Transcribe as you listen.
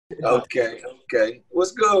Okay, okay.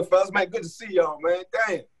 What's good, fellas? Man, good to see y'all, man.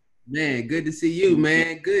 Damn. Man, good to see you,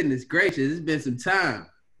 man. Goodness gracious, it's been some time.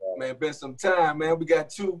 Man, been some time, man. We got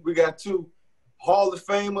two Hall of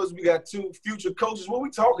Famers, we got two future coaches. What we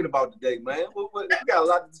talking about today, man? We got a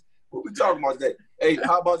lot. What we talking about today? Hey,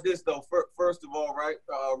 how about this though? First of all, right?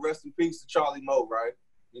 Rest in peace to Charlie Moe, right?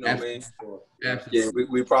 You know what I mean? Absolutely. Yeah,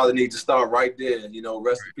 we probably need to start right there. You know,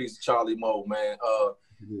 rest in peace to Charlie Moe, man.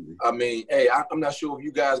 I mean, hey, I'm not sure if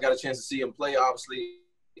you guys got a chance to see him play. Obviously,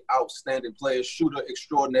 outstanding player, shooter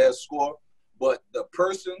extraordinaire, scorer. But the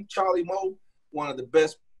person, Charlie Moe, one of the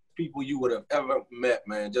best people you would have ever met,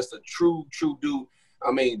 man. Just a true dude.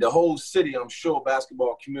 I mean, the whole city, I'm sure,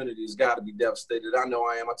 basketball community has got to be devastated. I know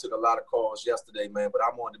I am. I took a lot of calls yesterday, man, but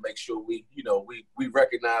I wanted to make sure we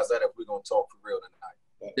recognize that if we're going to talk for real tonight.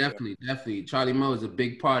 Definitely. Charlie Moe is a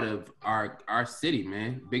big part of our city,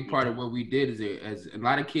 man. Big part of what we did as a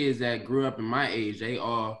lot of kids that grew up in my age,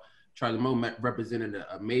 Charlie Moe represented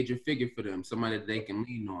a major figure for them, somebody that they can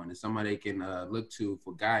lean on and somebody they can look to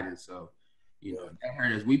for guidance. So, you know, that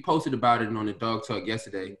hurt us. We posted about it on the Dog Talk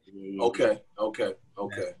yesterday. Okay. You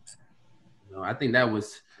know, I think that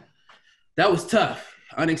was tough,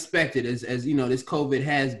 unexpected, as you know, this COVID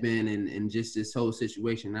has been, and just this whole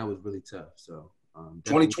situation. That was really tough. So,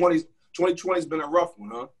 2020's been a rough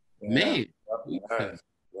one, huh? Man, yeah.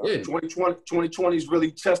 2020's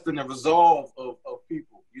really testing the resolve of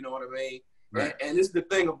people. You know what I mean? Right. And this is the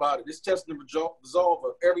thing about it. It's testing the resolve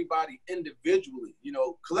of everybody individually. You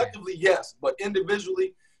know, collectively, yes, but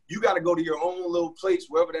individually, you got to go to your own little place,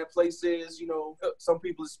 wherever that place is. You know, some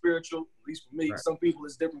people is spiritual, at least for me. Right. Some people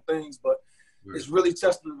is different things, but it's really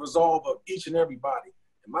testing the resolve of each and everybody.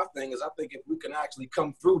 And my thing is, I think if we can actually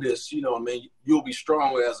come through this, you know, I mean, you'll be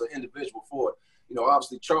stronger as an individual for it. You know,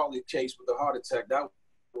 obviously, Charlie's case with the heart attack,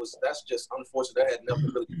 that's just unfortunate. That had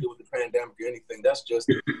nothing really to do with the pandemic or anything. That's just,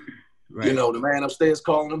 you know, the man upstairs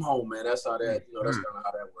calling him home, man. That's how that, you know, that's kind of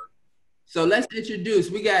how that works. So let's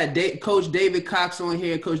introduce. We got Coach David Cox on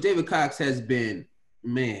here. Coach David Cox has been,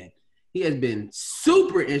 man, he has been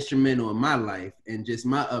super instrumental in my life and just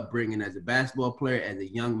my upbringing as a basketball player, as a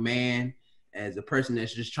young man, as a person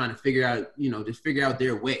that's just trying to figure out, you know, just figure out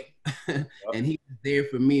their way. And he was there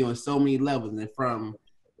for me on so many levels. And from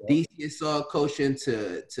DCSR coaching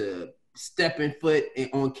to stepping foot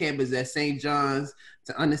on campus at St. John's,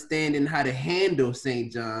 to understanding how to handle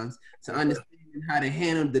St. John's, to understanding how to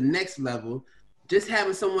handle the next level, just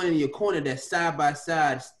having someone in your corner that side by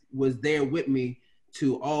side was there with me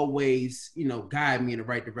to always, you know, guide me in the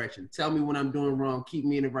right direction. Tell me when I'm doing wrong, keep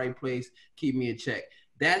me in the right place, keep me in check.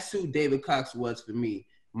 That's who David Cox was for me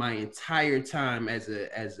my entire time as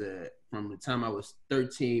a from the time I was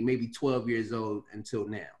 13, maybe 12 years old until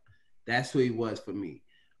now. That's who he was for me.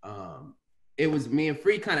 It was me and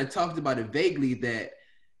Free kind of talked about it vaguely that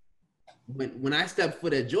when I stepped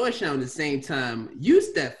foot at Georgetown at the same time, you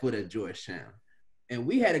stepped foot at Georgetown. And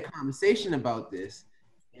we had a conversation about this.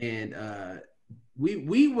 And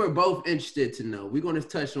we were both interested to know. We're going to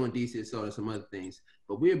touch on DCSO and some other things,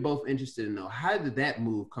 but we're both interested to know, how did that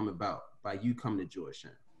move come about by you coming to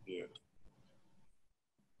Georgetown? Yeah.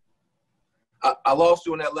 I lost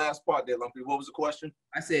you on that last part there, Lumpy. What was the question?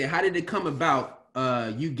 I said, how did it come about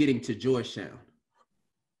you getting to Georgetown?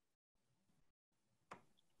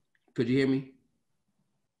 Could you hear me?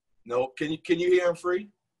 No. Can you hear him, Free?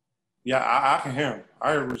 Yeah, I can hear him.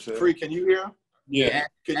 I heard what you said. Free, can you hear him? Yeah.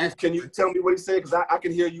 Can you tell me what he said? Because I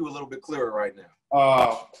can hear you a little bit clearer right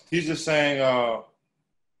now. He's just saying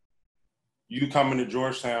you coming to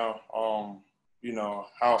Georgetown, you know,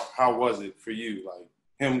 how was it for you? Like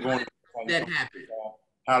him going to that happened.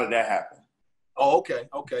 How did that happen? Oh,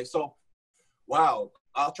 okay. So, wow.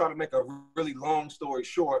 I'll try to make a really long story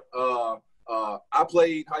short. I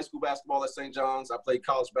played high school basketball at St. John's. I played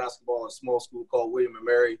college basketball at a small school called William &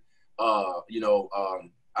 Mary.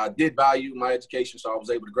 I did value my education, so I was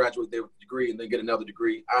able to graduate there with a degree and then get another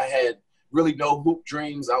degree. I had really no hoop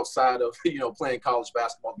dreams outside of, you know, playing college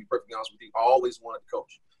basketball, to be perfectly honest with you. I always wanted to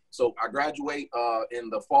coach. So I graduate in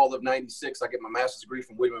the fall of '96. I get my master's degree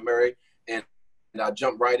from William & Mary, and I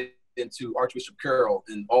jump right into Archbishop Carroll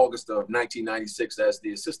in August of 1996 as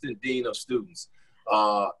the assistant dean of students.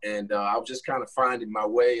 I was just kind of finding my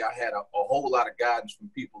way. I had a whole lot of guidance from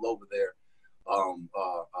people over there.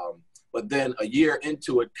 But then a year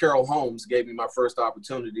into it, Carroll Holmes gave me my first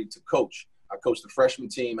opportunity to coach. I coached the freshman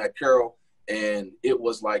team at Carroll, and it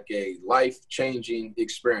was like a life-changing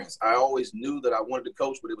experience. I always knew that I wanted to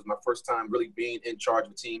coach, but it was my first time really being in charge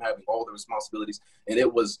of a team, having all the responsibilities, and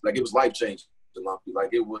it was life-changing. Like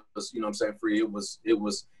it was, you know what I'm saying, Free. It was it.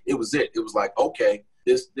 It was like, okay,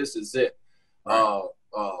 this is it. Right.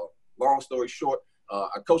 Long story short,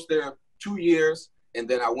 I coached there 2 years, and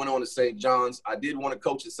then I went on to St. John's. I did want to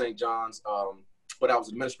coach at St. John's, but I was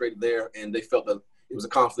administrator there, and they felt that it was a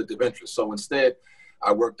conflict of interest. So instead,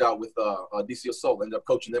 I worked out with DC Assault. Ended up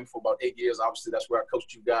coaching them for about 8 years. Obviously, that's where I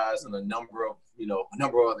coached you guys and a number of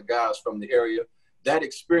other guys from the area. That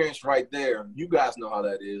experience right there, you guys know how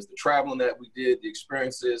that is. The traveling that we did, the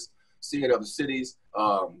experiences, seeing other cities,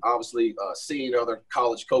 obviously seeing other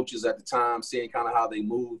college coaches at the time, seeing kind of how they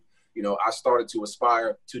moved. I started to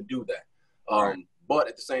aspire to do that. But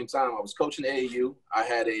at the same time, I was coaching AAU. I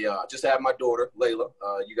had just had my daughter, Layla.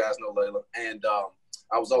 You guys know Layla. And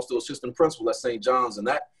I was also assistant principal at St. John's. And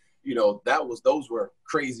that, those were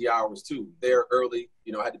crazy hours too. There early,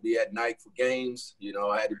 I had to be at night for games.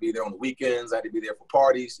 I had to be there on the weekends. I had to be there for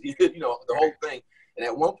parties, the whole thing. And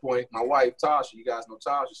at one point, my wife, Tasha, you guys know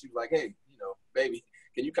Tasha, she was like, hey, baby,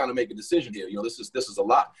 can you kind of make a decision here? This is a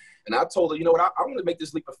lot. And I told her, you know what, I want to make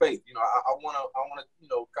this leap of faith. I want to,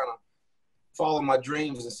 kind of follow my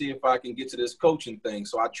dreams and see if I can get to this coaching thing.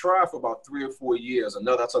 So I tried for about 3 or 4 years.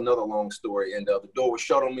 That's another long story. And the door was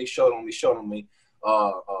shut on me.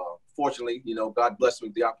 Fortunately, God blessed me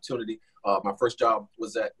with the opportunity. My first job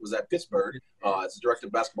was at Pittsburgh as director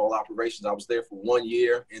of basketball operations. I was there for 1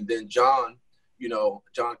 year. And then John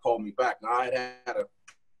called me back. Now, I had a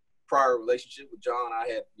prior relationship with John. I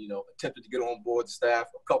had, attempted to get on board the staff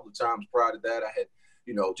a couple of times prior to that. I had,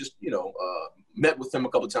 met with him a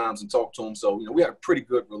couple of times and talked to him. So, we had a pretty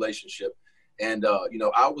good relationship. And,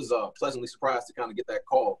 I was pleasantly surprised to kind of get that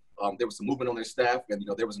call. There was some movement on their staff and,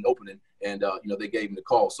 there was an opening and, they gave me the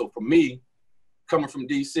call. So for me, coming from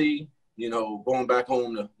DC, going back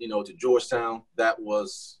home to Georgetown, that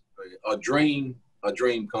was a dream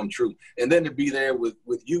come true. And then to be there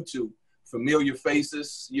with you two familiar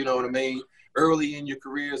faces, you know what I mean, early in your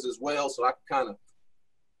careers as well. So I could kind of,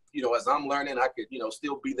 as I'm learning, I could,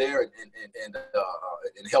 still be there and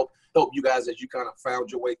help you guys as you kind of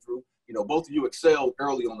found your way through. Both of you excelled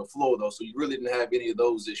early on the floor though, so you really didn't have any of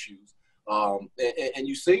those issues. And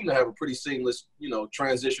you seem to have a pretty seamless,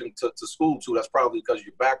 transition to school too. That's probably because of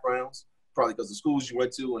your backgrounds, probably because of the schools you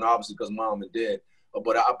went to, and obviously because mom and dad.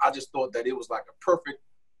 But I just thought that it was like a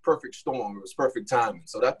perfect storm. It was perfect timing.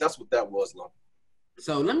 So that's what that was, Lon.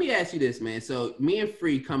 So let me ask you this, man. So me and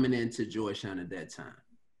Free coming into Georgetown at that time.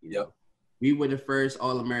 Yep. We were the first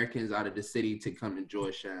All-Americans out of the city to come to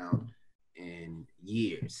Georgetown in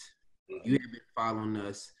years. Mm-hmm. You have been following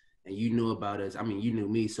us and you knew about us. I mean, you knew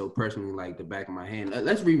me so personally, like the back of my hand.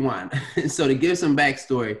 Let's rewind. So to give some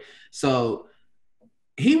backstory. So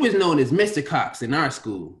he was known as Mr. Cox in our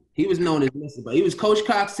school. He was known as Mr. But he was Coach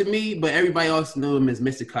Cox to me, but everybody else knew him as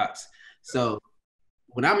Mr. Cox. So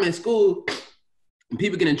when I'm in school, when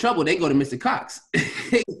people get in trouble, they go to Mr. Cox.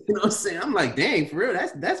 You know what I'm saying? I'm like, dang, for real,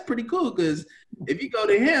 that's pretty cool. Because if you go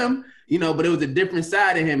to him, but it was a different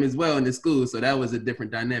side of him as well in the school. So that was a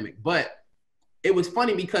different dynamic. But it was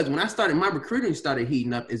funny because when I started, my recruiting started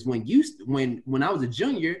heating up is when when I was a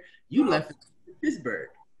junior, you left Pittsburgh.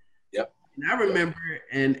 Yep. And I remember,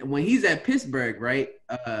 and when he's at Pittsburgh, right,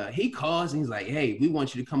 he calls and he's like, hey, we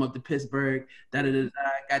want you to come up to Pittsburgh. Got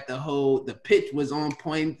the pitch was on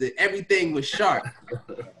point. Everything was sharp.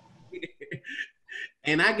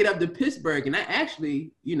 And I get up to Pittsburgh, and I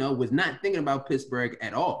actually, was not thinking about Pittsburgh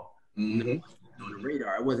at all. Mm-hmm. On the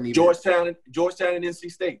radar. It wasn't even Georgetown and NC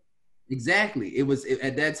State. Exactly. It was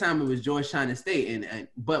at that time. It was Georgetown and State, and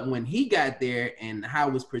but when he got there and how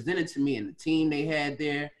it was presented to me and the team they had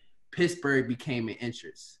there, Pittsburgh became an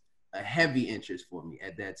interest, a heavy interest for me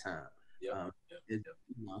at that time. Yep.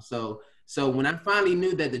 So when I finally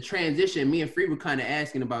knew that the transition, me and Free were kind of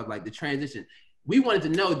asking about like the transition. We wanted to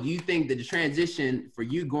know, do you think that the transition for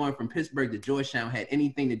you going from Pittsburgh to Georgetown had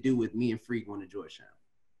anything to do with me and Free going to Georgetown?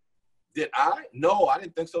 Did I? No, I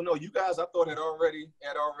didn't think so. No, you guys, I thought had already,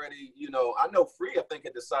 I know Free, I think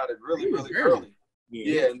had decided really early.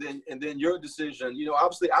 Yeah, and then your decision,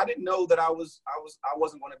 obviously I didn't know that I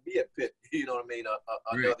wasn't going to be at Pitt,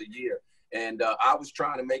 another year. And I was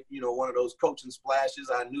trying to make, one of those coaching splashes.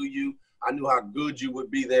 I knew how good you would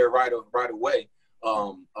be there right away.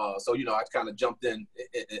 So, I kind of jumped in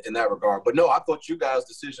that regard. But no, I thought you guys'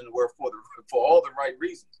 decisions were for all the right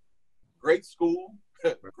reasons. Great school,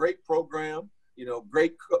 great program,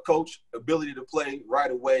 great coach, ability to play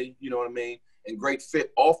right away, and great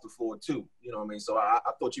fit off the floor too, So I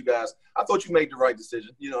thought you made the right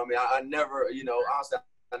decision. I never, honestly,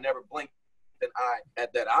 I never blinked an eye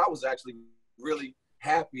at that. I was actually really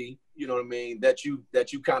happy, that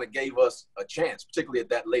you kind of gave us a chance, particularly at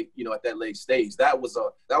that late stage. That was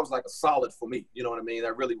like a solid for me,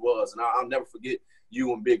 That really was. And I'll never forget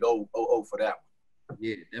you and Big O for that one.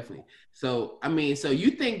 Yeah, definitely. So, I mean, so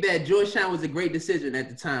you think that Georgetown was a great decision at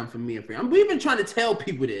the time for me and Free? We've been trying to tell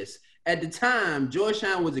people this. At the time,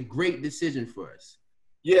 Georgetown was a great decision for us.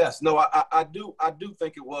 Yes, no, I do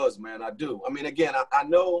think it was, man. I do. I mean, again, I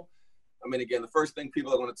know. I mean, again, the first thing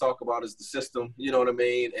people are going to talk about is the system. You know what I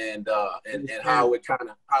mean, and how it kind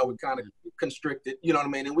of constricted. You know what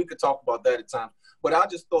I mean, and we could talk about that at times. But I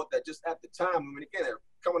just thought that just at the time, I mean, again, they're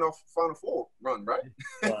coming off Final Four run, right?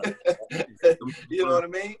 You know what I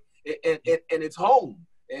mean? And it's home,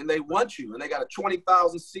 and they want you, and they got a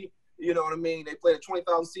 20,000 seat. You know what I mean? They played a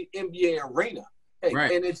 20,000 seat NBA arena. Hey,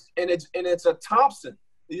 right. and it's a Thompson.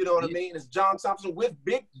 You know what I mean? It's John Thompson with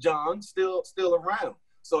Big John still around.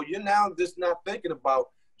 So you're now just not thinking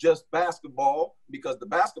about just basketball, because the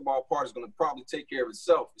basketball part is going to probably take care of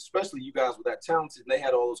itself, especially you guys were that talented and they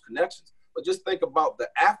had all those connections. But just think about the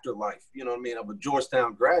afterlife, you know what I mean, of a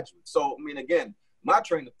Georgetown graduate. So, I mean, again, my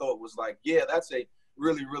train of thought was like, yeah, that's a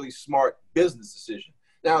really, really smart business decision.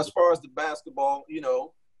 Now, as far as the basketball, you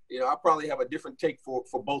know, I probably have a different take for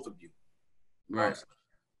both of you. Right.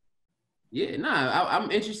 Yeah, I'm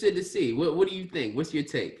interested to see. What do you think? What's your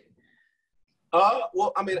take?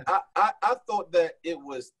 Well, I mean, I thought that it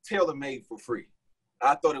was tailor-made for Free.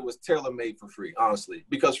 I thought it was tailor-made for Free, honestly,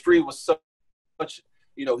 because Free was such,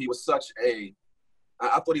 you know, he was such I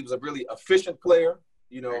thought he was a really efficient player.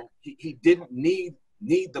 You know, he didn't need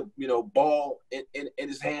the, you know, ball in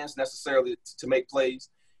his hands necessarily to make plays.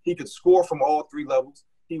 He could score from all three levels.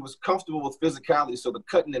 He was comfortable with physicality, so the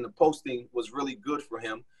cutting and the posting was really good for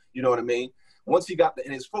him. You know what I mean? Once he got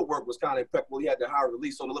and his footwork was kind of impeccable, he had the high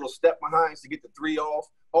release. So the little step behinds to get the three off,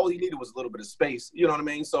 all he needed was a little bit of space. You know what I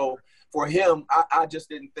mean? So for him, I just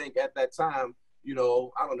didn't think at that time, you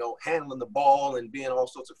know, I don't know, handling the ball and being all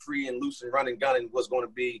sorts of free and loose and running, gunning was going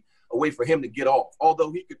to be a way for him to get off.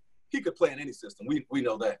 Although he could play in any system. We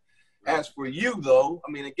know that. As for you, though,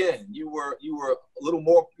 I mean, again, you were a little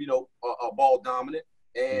more, you know, ball dominant.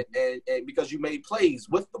 And because you made plays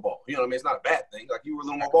with the ball, you know what I mean? It's not a bad thing. Like, you were a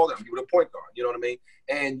little more ball down. You were the point guard, you know what I mean?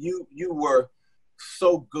 And you were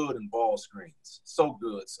so good in ball screens, so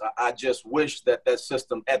good. So I just wish that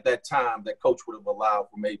system at that time, that coach would have allowed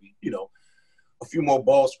for maybe, you know, a few more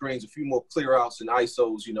ball screens, a few more clear outs and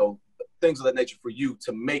ISOs, you know, things of that nature for you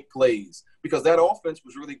to make plays, because that offense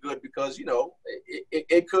was really good because, you know,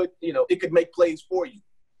 it could make plays for you.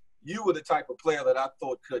 You were the type of player that I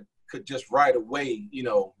thought could just right away,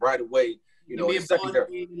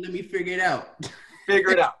 secondary. Let me figure it out.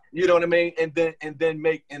 Figure it out. You know what I mean? And then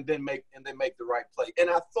make the right play. And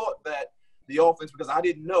I thought that the offense, because I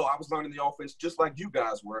didn't know, I was learning the offense just like you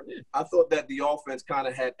guys were. Yeah. I thought that the offense kind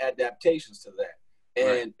of had adaptations to that.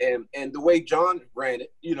 And the way John ran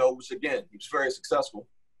it, you know, which again, he was very successful.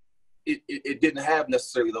 It didn't have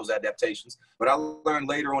necessarily those adaptations, but I learned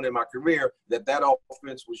later on in my career that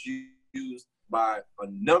offense was used by a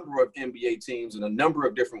number of NBA teams in a number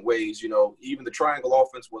of different ways. You know, even the triangle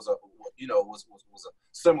offense was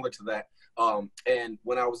similar to that. And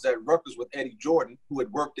when I was at Rutgers with Eddie Jordan, who had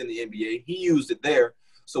worked in the NBA, he used it there.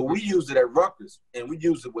 So we used it at Rutgers, and we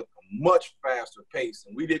used it with a much faster pace.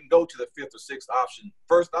 And we didn't go to the fifth or sixth option.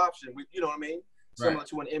 First option, you know what I mean? Similar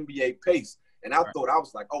to an NBA pace. And I thought, I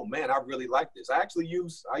was like, oh man, I really like this. I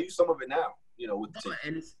use some of it now, you know, with the team.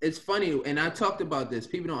 And it's funny, and I talked about this.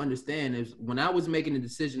 People don't understand is when I was making the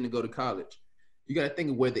decision to go to college, you got to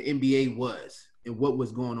think of where the NBA was and what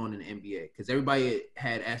was going on in the NBA, because everybody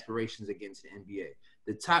had aspirations against the NBA.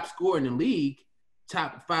 The top scorer in the league,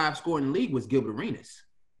 top 5 scorer in the league was Gilbert Arenas.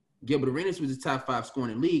 Gilbert Arenas was the top 5 scorer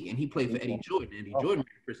in the league, and he played for Eddie Jordan. Eddie Jordan ran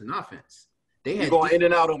the first offense. You're going in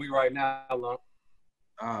and out on me right now, Lon.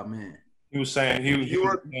 Oh man. He was saying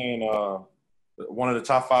one of the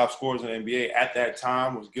top 5 scorers in the NBA at that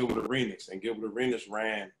time was Gilbert Arenas, and Gilbert Arenas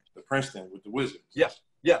ran the Princeton with the Wizards. Yes.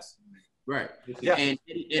 Right. Yes.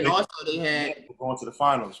 And also they had going to the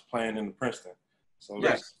finals playing in the Princeton. So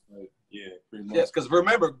yes. Pretty much. Yes, because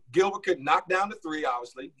remember, Gilbert could knock down the three,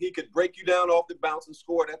 obviously. He could break you down off the bounce and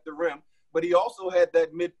score it at the rim. But he also had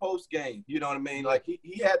that mid-post game, you know what I mean? Like,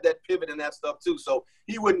 he had that pivot and that stuff too. So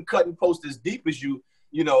he wouldn't cut and post as deep as you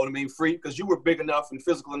know what I mean, Free, because you were big enough and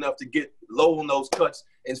physical enough to get low on those cuts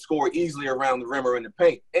and score easily around the rim or in the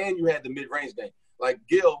paint. And you had the mid-range game. Like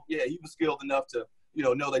Gil, he was skilled enough to, you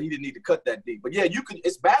know that he didn't need to cut that deep. But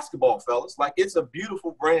it's basketball, fellas. Like, it's a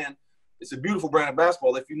beautiful brand. It's a beautiful brand of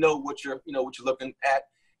basketball if you know what you're looking at.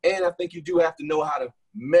 And I think you do have to know how to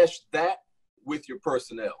mesh that with your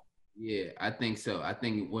personnel. Yeah, I think so. I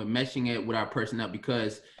think we're meshing it with our personnel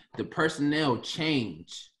because the personnel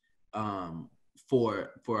changed for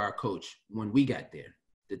our coach when we got there.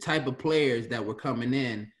 The type of players that were coming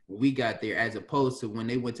in when we got there, as opposed to when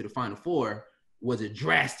they went to the Final Four, was a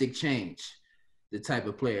drastic change. The type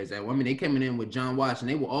of players that, I mean, they came in with John Watch, and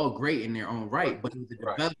they were all great in their own right, but it was a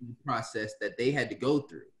development process that they had to go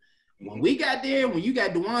through. When we got there, when you got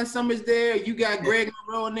DeJuan Summers there, you got Greg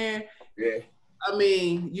Monroe in there. Yeah. I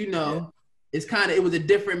mean, it was a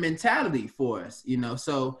different mentality for us,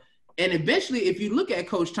 So, and eventually, if you look at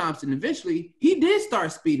Coach Thompson, eventually he did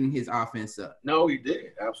start speeding his offense up. No, he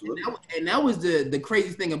did, absolutely. And that was the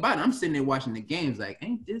craziest thing about it. I'm sitting there watching the games, like,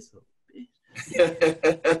 ain't this a bitch?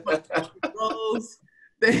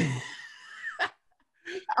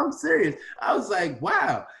 I'm serious. I was like,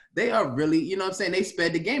 wow, they are really, they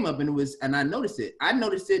sped the game up, and I noticed it. I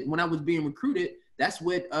noticed it when I was being recruited. That's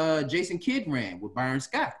what Jason Kidd ran with Byron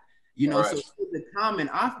Scott. So it was a common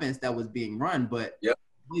offense that was being run, but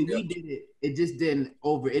we did it. It just didn't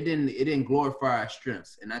glorify our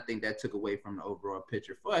strengths, and I think that took away from the overall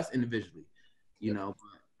picture for us individually. But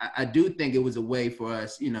I do think it was a way for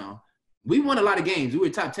us. We won a lot of games. We were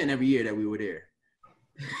top 10 every year that we were there.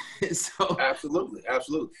 So absolutely.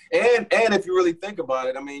 And if you really think about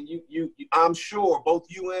it, I mean, you I'm sure both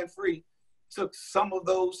you and Free took some of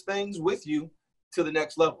those things with you to the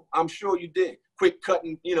next level. I'm sure you did. A quick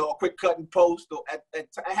cutting post, or it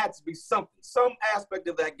had to be something. Some aspect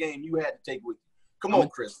of that game you had to take with you. Come on,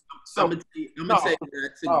 Chris. I'm gonna say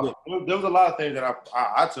that there was a lot of things that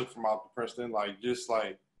I took from out the Princeton, just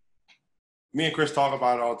me and Chris talk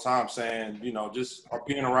about it all the time, saying, just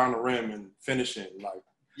being around the rim and finishing,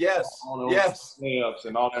 layups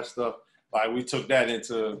and all that stuff. Like, we took that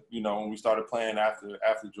into, when we started playing after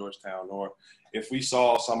Georgetown, or if we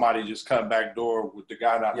saw somebody just cut back door with the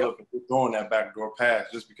guy not looking, we're throwing that back door pass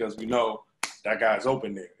just because we know that guy's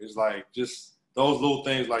open there. It's like just those little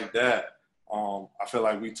things like that. I feel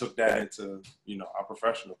like we took that into, our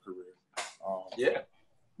professional career.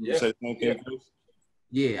 You say the same thing, Chris?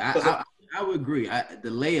 Yeah, I would agree. The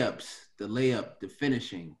layup, the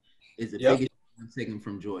finishing is the biggest thing I'm taking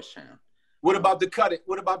from Georgetown. What about the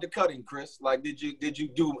cutting, Chris? Like, did you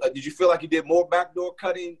feel like you did more backdoor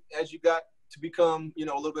cutting as you got to become, a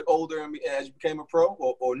little bit older and as you became a pro,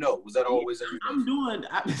 or no? Was that always everything?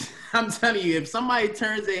 I'm telling you, if somebody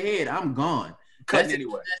turns their head, I'm gone. Cutting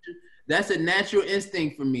anyway. That's a natural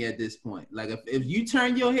instinct for me at this point. Like, if you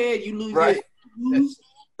turn your head, you lose your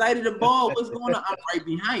sight of the ball. What's going on? I'm right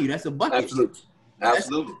behind you. That's a bucket. Absolutely.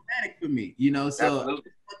 That's automatic for me, So one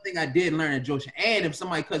thing I did learn at Georgia. And if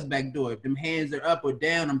somebody cuts back door, if them hands are up or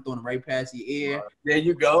down, I'm throwing it right past the ear. There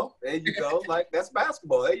you go. Like, that's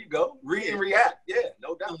basketball. There you go. Read and react. Yeah,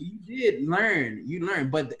 no doubt. So you did learn. You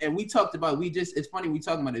learned. And we talked about, it's funny we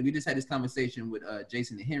talking about it. We just had this conversation with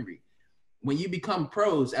Jason and Henry. When you become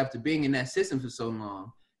pros after being in that system for so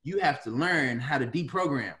long, you have to learn how to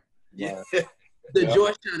deprogram. Yeah. The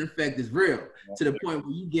Georgetown effect is real to the point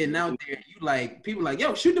where you getting out there, people like,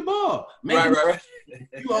 yo, shoot the ball. Man, right.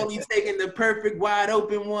 You only taking the perfect wide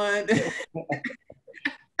open one.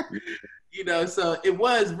 So it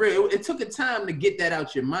was real. It took a time to get that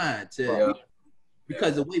out your mind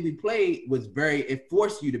because the way we played was it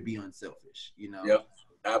forced you to be unselfish, Yep,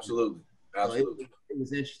 absolutely. So it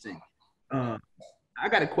was interesting. I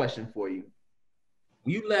got a question for you.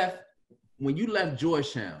 When you left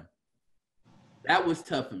Georgetown, that was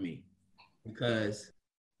tough for me because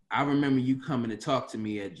I remember you coming to talk to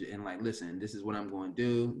me and like, listen, this is what I'm going to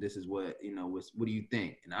do. This is what, what do you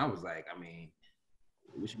think? And I was like, I mean,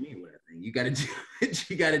 what you mean what I think? You got to do what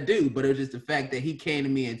you got to do. But it was just the fact that he came to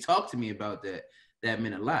me and talked to me about that. That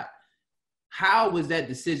meant a lot. How was that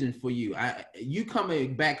decision for you? You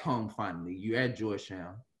coming back home finally. You're at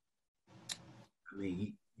Georgetown. I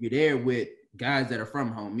mean, you're there with guys that are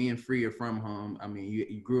from home. Me and Free are from home. I mean,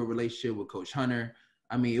 you grew a relationship with Coach Hunter.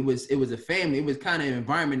 I mean, it was a family. It was kind of an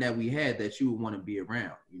environment that we had that you would want to be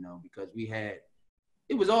around, because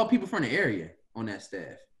it was all people from the area on that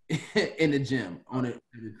staff in the gym on it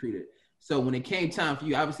recruited. So when it came time for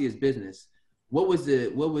you, obviously it's business. What was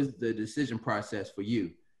the decision process for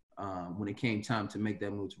you when it came time to make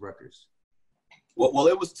that move to Rutgers? Well,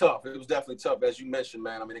 it was tough. It was definitely tough, as you mentioned,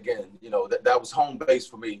 man. I mean, again, that was home base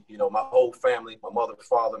for me. My whole family, my mother,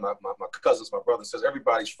 father, my cousins, my brother, says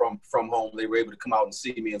everybody's from home. They were able to come out and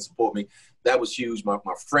see me and support me. That was huge. My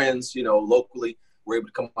friends, locally, were able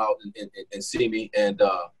to come out and see me, and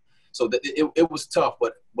so it was tough.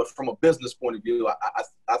 But from a business point of view,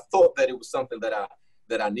 I thought that it was something that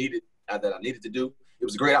I needed to do. It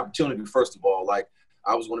was a great opportunity, first of all. Like,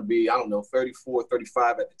 I was going to be, 34,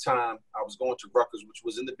 35 at the time. I was going to Rutgers, which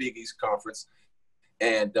was in the Big East Conference,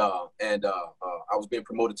 and I was being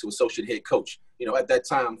promoted to associate head coach. At that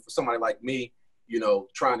time, for somebody like me,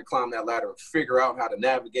 trying to climb that ladder and figure out how to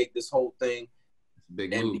navigate this whole thing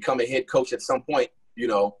and become a head coach at some point,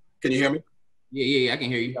 can you hear me? Yeah, I can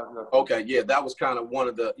hear you. Okay, yeah, that was kind of one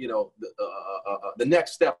of the, the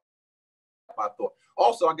next step, I thought.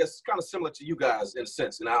 Also, I guess it's kind of similar to you guys in a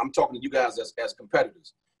sense, and I'm talking to you guys as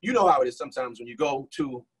competitors. You know how it is sometimes when you go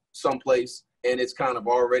to some place and it's kind of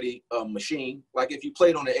already a machine. Like if you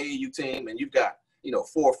played on the AAU team and you've got, 4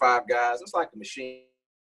 or 5 guys, it's like a machine.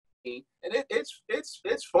 And it's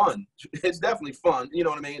fun. It's definitely fun, you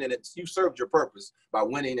know what I mean? And you served your purpose by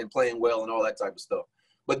winning and playing well and all that type of stuff.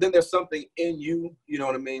 But then there's something in you, you know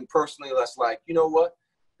what I mean, personally, that's like, you know what?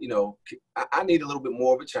 I need a little bit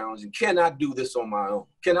more of a challenge, and can I do this on my own?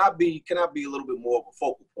 Can I be a little bit more of a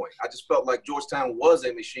focal point? I just felt like Georgetown was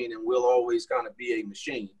a machine and will always kind of be a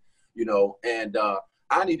machine, and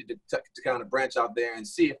I needed to kind of branch out there and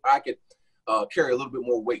see if I could carry a little bit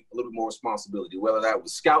more weight, a little bit more responsibility, whether that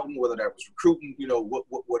was scouting, whether that was recruiting,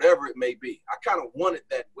 whatever it may be. I kind of wanted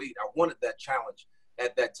that weight. I wanted that challenge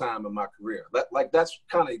at that time in my career. That's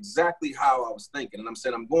kind of exactly how I was thinking. And I'm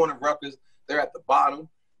saying, I'm going to Rutgers. They're at the bottom.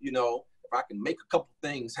 If I can make a couple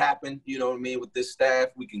things happen, you know what I mean, with this staff,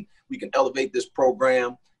 we can elevate this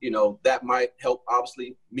program. That might help,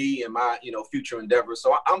 obviously, me and my, future endeavors.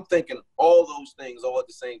 So I'm thinking all those things all at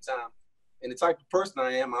the same time. And the type of person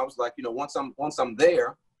I am, I was like, once I'm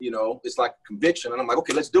there, it's like a conviction, and I'm like,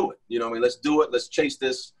 okay, let's do it. Let's do it. Let's chase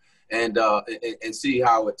this and see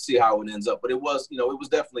how it ends up. But it was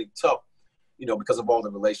definitely tough, because of all the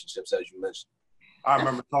relationships, as you mentioned. I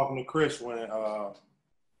remember talking to Chris when I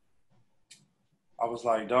was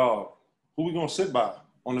like, dog, who we gonna sit by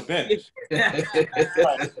on the bench? I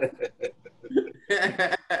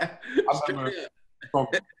remember from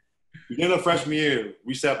beginning of freshman year,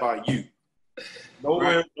 we sat by you.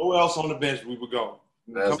 Nowhere else on the bench we would go.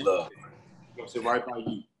 That's love. We're gonna sit right by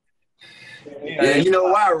you. Yeah, you know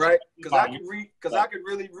why, right? Because I could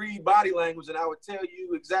really read body language, and I would tell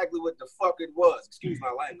you exactly what the fuck it was. Excuse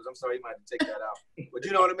my language. I'm sorry, you might have to take that out. But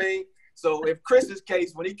you know what I mean? So if Chris's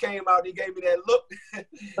case, when he came out, he gave me that look,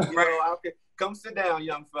 I could come sit down,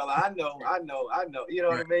 young fella. I know. You know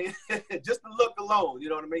what I mean? Just the look alone, you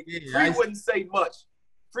know what I mean? Yeah, Free wouldn't say much.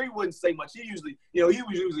 He usually, he was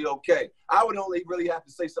usually okay. I would only really have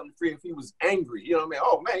to say something to Free if he was angry. You know what I mean?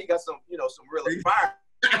 Oh man, he got some, some real fire.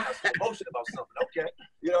 Some emotion about something, okay?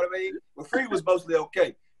 You know what I mean? But Free was mostly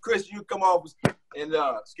okay. Chris, you come off and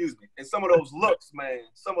some of those looks, man.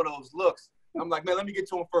 I'm like, man, let me get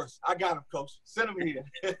to him first. I got him, coach. Send him here.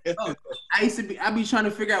 I be trying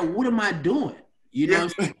to figure out, what am I doing? You know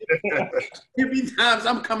what I'm saying? Every times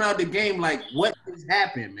I'm coming out the game like, what has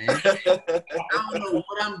happened, man? I don't know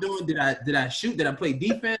what I'm doing. Did I shoot? Did I play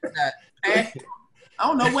defense? Did I pass? I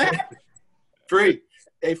don't know what happened. Free.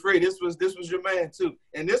 Hey, Free, this was your man, too.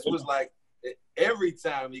 And this was like every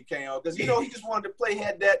time he came out. Because, he just wanted to play,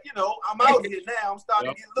 had that, I'm out here now. I'm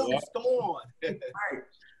starting to get loose. Yep. Come on.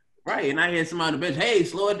 Right. And I hear somebody on the bench, hey,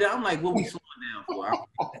 slow it down. I'm like, what we slowing down for? You know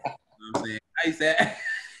what I'm saying? I used to,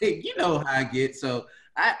 you know how I get. So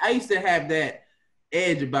I used to have that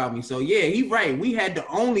edge about me. So, yeah, he's right. We had to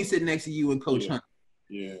only sit next to you and Coach Hunt.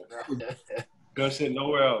 Yeah. Gonna sit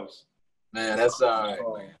nowhere else. Man, that's all right,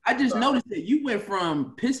 man. I just noticed that you went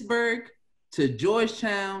from Pittsburgh to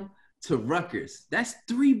Georgetown to Rutgers. That's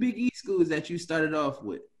 3 Big East schools that you started off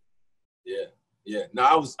with. Yeah. No,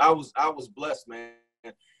 I was blessed, man.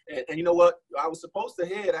 And you know what? I was supposed to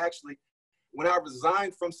head, actually, when I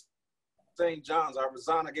resigned from St. John's. I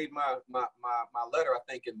gave my letter, I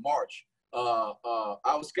think, in March. I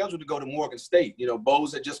was scheduled to go to Morgan State.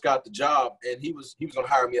 Bose had just got the job, and he was going to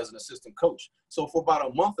hire me as an assistant coach. So for about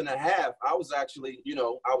a month and a half, I was actually,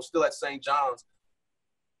 I was still at St. John's,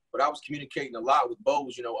 but I was communicating a lot with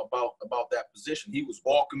Bose, about that position. He was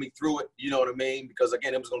walking me through it, you know what I mean? Because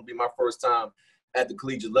again, it was going to be my first time at the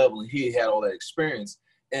collegiate level, and he had all that experience.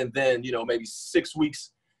 And then, maybe 6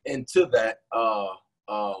 weeks into that, I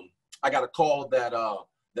got a call that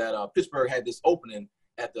Pittsburgh had this opening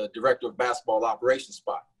at the director of basketball operations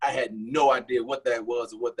spot. I had no idea what that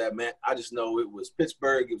was or what that meant. I just know it was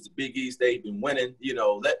Pittsburgh. It was the Big East. They'd been winning.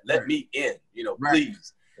 Let me in.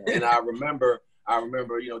 Please. And I remember,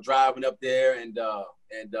 driving up there and I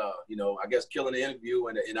guess killing the interview,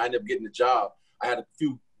 and I ended up getting the job. I had a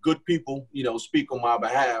few good people, speak on my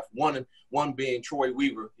behalf. One being Troy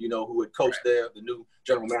Weaver, who had coached there, the new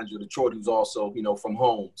general manager of Detroit, who's also, from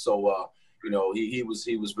home. So, he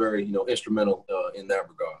was very, instrumental in that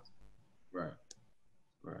regard. Right.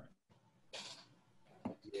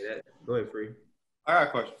 Yeah. Go ahead, Free. I got a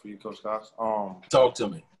question for you, Coach Cox. Talk to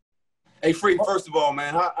me. Hey, Free. First of all,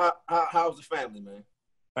 man, how's the family, man?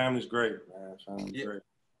 Family's great, man. Family's great.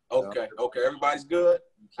 Okay. Everybody's good.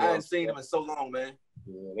 I hadn't seen them in so long, man.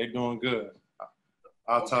 Yeah, they're doing good.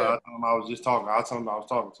 I'll tell them I was just talking. I'll tell them I was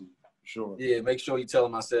talking to you. Sure. Yeah, make sure you tell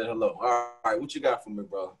him I said hello. All right, what you got for me,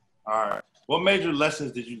 bro? All right. What major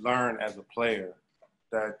lessons did you learn as a player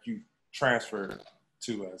that you transferred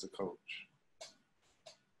to as a coach?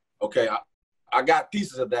 Okay, I got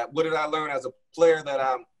pieces of that. What did I learn as a player that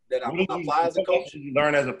I apply as a coach? What did you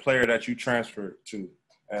learn as a player that you transferred to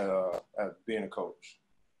as being a coach?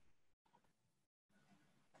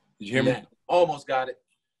 Did you hear me? Almost got it.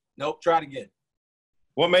 Nope, try it again.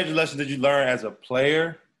 What major lesson did you learn as a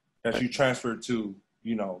player that you transferred to,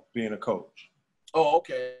 being a coach? Oh,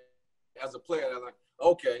 okay. As a player,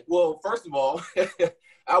 okay. Well, first of all,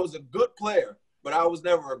 I was a good player, but I was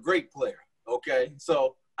never a great player. Okay,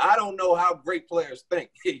 so I don't know how great players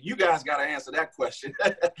think. You guys got to answer that question.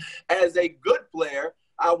 As a good player,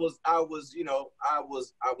 I was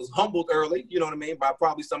humbled early, you know what I mean, by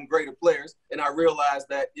probably some greater players, and I realized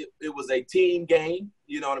that it was a team game,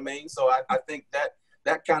 you know what I mean. So I think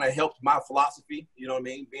that kind of helped my philosophy, you know what I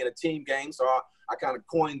mean, being a team game. So I kind of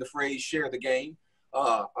coined the phrase "share the game."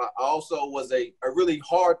 I also was a really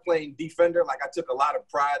hard playing defender. Like, I took a lot of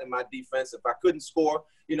pride in my defense. If I couldn't score,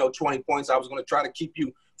 20 points, I was going to try to keep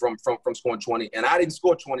you from scoring 20. And I didn't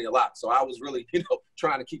score 20 a lot. So I was really,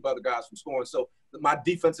 trying to keep other guys from scoring. So my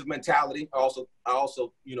defensive mentality I also,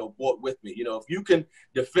 brought with me. If you can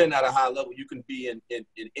defend at a high level, you can be in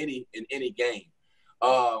any game.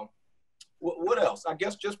 What else? I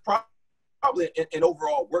guess just probably an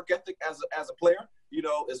overall work ethic as a player.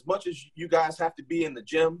 As much as you guys have to be in the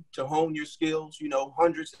gym to hone your skills,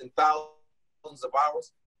 hundreds and thousands of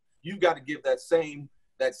hours, you've got to give that same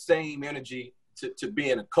energy to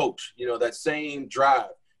being a coach, that same drive.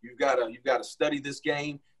 You've got to study this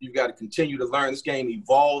game. You've got to continue to learn. This game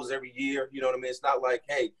evolves every year. You know what I mean? It's not like,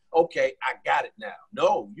 hey, okay, I got it now.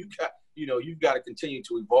 No, you've got to continue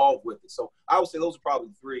to evolve with it. So I would say those are probably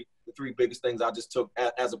the three biggest things I just took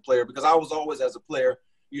as a player, because I was always, as a player,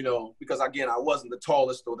 because again, I wasn't the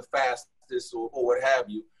tallest or the fastest or what have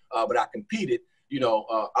you, but I competed.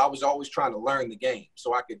 I was always trying to learn the game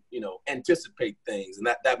so I could, anticipate things, and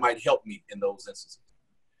that might help me in those instances.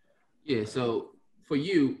 Yeah. So for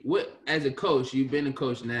you, as a coach, you've been a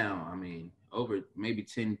coach now, I mean, over maybe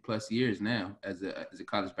 10 plus years now as a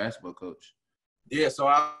college basketball coach. Yeah. So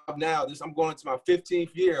I'm going into my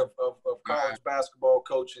 15th year of college basketball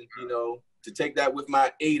coaching, to take that with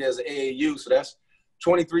my 8 as an AAU. So that's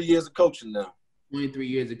 23 years of coaching now. 23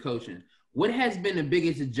 years of coaching. What has been the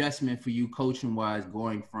biggest adjustment for you coaching-wise,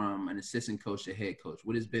 going from an assistant coach to head coach?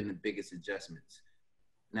 What has been the biggest adjustments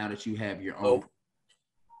now that you have your own?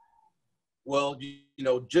 Well,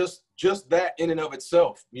 just that in and of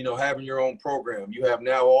itself, having your own program, you have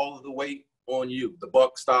now all of the weight on you. The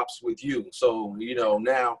buck stops with you. So,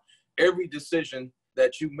 now every decision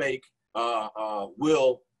that you make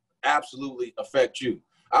will absolutely affect you.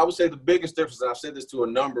 I would say the biggest difference, and I've said this to a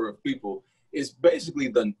number of people, is basically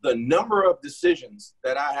the number of decisions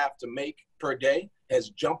that I have to make per day has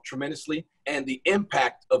jumped tremendously, and the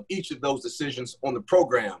impact of each of those decisions on the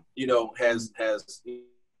program, has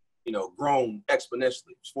grown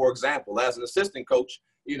exponentially. For example, as an assistant coach,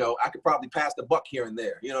 I could probably pass the buck here and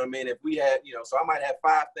there. You know what I mean? If we had, so I might have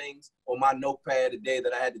 5 things on my notepad a day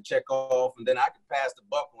that I had to check off, and then I could pass the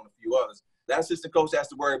buck on a few others. That assistant coach has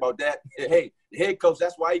to worry about that. Hey, the head coach,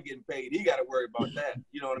 that's why he's getting paid. He got to worry about that.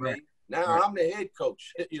 You know what I mean? Now I'm the head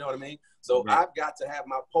coach. You know what I mean? So I've got to have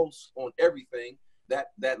my pulse on everything.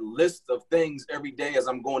 That list of things every day as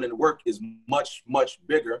I'm going into work is much, much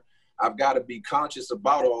bigger. I've got to be conscious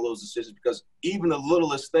about all those decisions, because even the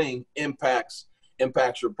littlest thing impacts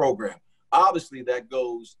your program. Obviously, that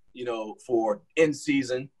goes, for in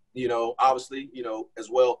season, obviously, as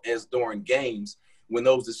well as during games, when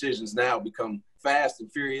those decisions now become fast and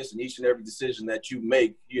furious, and each and every decision that you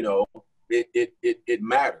make, it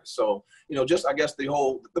matters. So, just, I guess,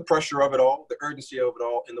 the pressure of it all, the urgency of it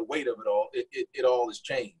all, and the weight of it all, it all has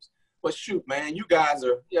changed. But shoot, man, you guys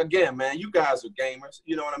are gamers.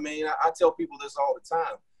 You know what I mean? I tell people this all the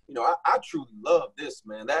time. I truly love this,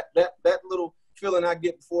 man. That little feeling I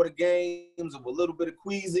get before the games of a little bit of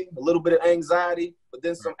queasy, a little bit of anxiety, but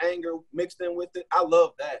then some anger mixed in with it. I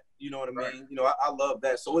love that. You know what I mean? I love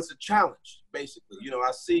that. So it's a challenge, basically.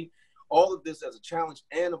 I see all of this as a challenge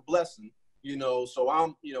and a blessing. So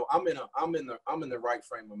I'm in the right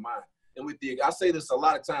frame of mind. And I say this a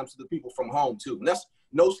lot of times to the people from home too. And that's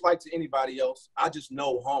no slight to anybody else. I just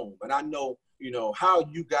know home, and I know, how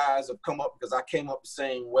you guys have come up, because I came up the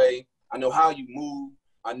same way. I know how you move.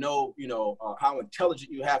 I know, how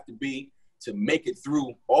intelligent you have to be to make it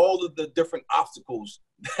through all of the different obstacles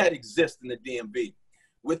that exist in the DMV.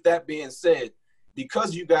 With that being said,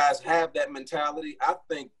 because you guys have that mentality, I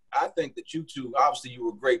think that you two, obviously you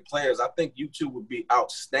were great players. I think you two would be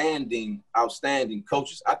outstanding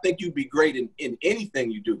coaches. I think you'd be great in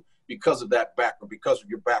anything you do because of that background, because of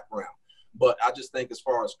your background. But I just think as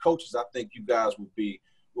far as coaches, I think you guys would be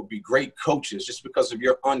great coaches just because of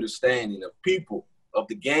your understanding of people, of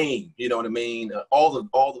the game. You know what I mean? All of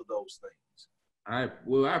those things. I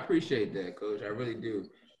appreciate that, Coach. I really do.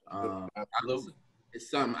 Absolutely. It's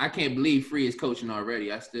something I can't believe Free is coaching already.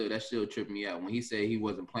 That still tripped me out when he said he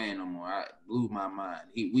wasn't playing no more. I blew my mind.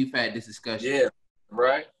 We've had this discussion. Yeah,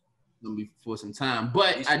 right. For some time,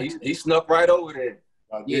 but he snuck right over there.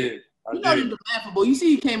 I did. You know the DeMaffable. You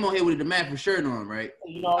see, he came on here with a DeMaffable shirt on, right?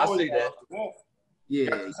 You know, I see that.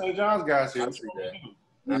 Yeah, St. John's guys here. I see that.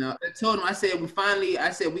 You know, I told him. I said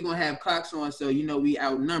we're gonna have Cox on, so you know we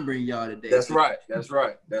outnumbering y'all today. That's right. That's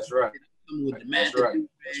right. That's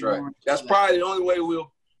probably the only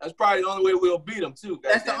way we'll beat them too.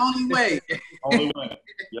 That's the only way. Only way.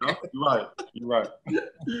 Yeah, you're right.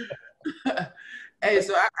 Hey,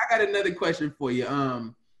 so I got another question for you.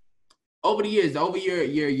 Over your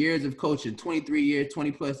years of coaching,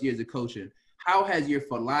 20 plus years of coaching, how has your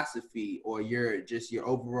philosophy or your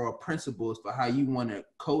overall principles for how you want to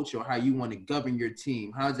coach or how you want to govern your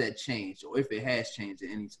team, how's that changed, or if it has changed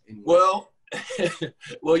in any way?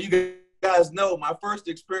 Well, you guys know my first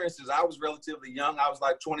experiences, I was relatively young. I was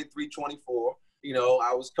like 23, 24. You know,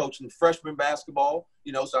 I was coaching freshman basketball,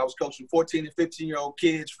 you know, so I was coaching 14 and 15-year-old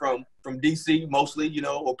kids from DC mostly, you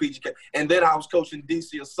know, or PGK. And then I was coaching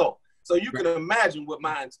DC Assault. So you can imagine what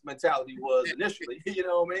my mentality was initially, you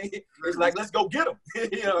know what I mean? It's like, let's go get him,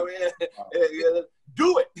 you know what I mean?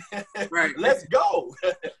 Do it. Right. Let's go.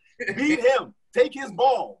 Beat him. Take his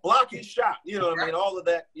ball. Block his shot. You know what I mean? All of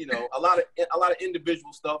that, you know, a lot of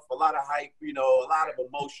individual stuff, a lot of hype, you know, a lot of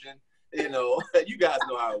emotion, you know. You guys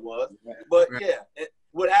know how it was. But, yeah,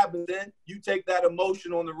 what happens then, you take that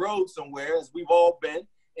emotion on the road somewhere, as we've all been,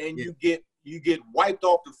 and you get wiped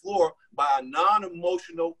off the floor by a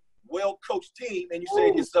non-emotional, well-coached team, and you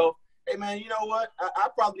say to yourself, hey, man, you know what? I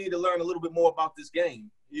probably need to learn a little bit more about this game,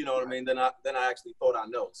 you know what I mean, than I actually thought I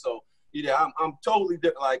know. So, yeah, I'm totally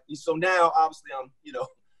different. Like, so now, obviously, I'm, you know,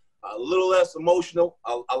 a little less emotional,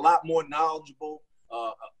 a lot more knowledgeable,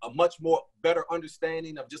 a much more better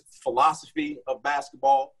understanding of just philosophy of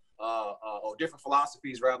basketball, or different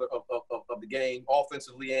philosophies, rather, of the game,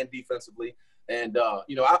 offensively and defensively. And,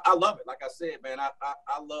 you know, I love it. Like I said, man,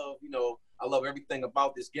 I love, you know, I love everything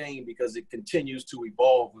about this game because it continues to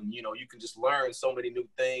evolve. And, you know, you can just learn so many new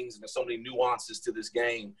things and there's so many nuances to this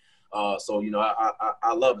game. So, you know,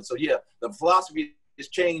 I love it. So, yeah, the philosophy has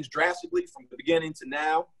changed drastically from the beginning to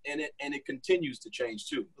now, and it continues to change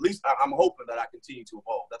too. At least I'm hoping that I continue to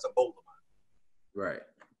evolve. That's a goal of mine.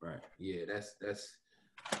 Right. Yeah, that's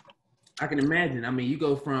I can imagine. I mean, you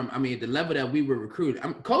go from, the level that we were recruited.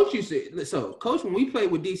 Coach used to, Coach, when we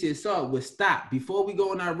played with DC Assault, would stop before we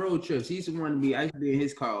go on our road trips. He used to want to be, I used to be in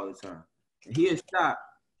his car all the time. And he'll stop,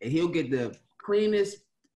 and he'll get the cleanest,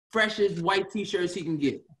 freshest white T-shirts he can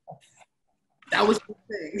get. That was the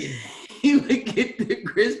thing. He would get the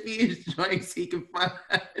crispiest joints he could find.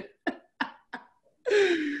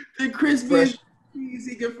 The crispiest things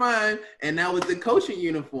he could find, and that was the coaching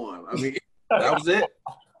uniform. I mean, that was it.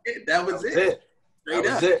 That was it. Straight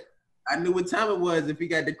up. It. I knew what time it was if he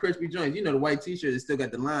got the crispy joints. You know, the white T-shirt that still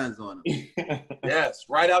got the lines on them. Yes,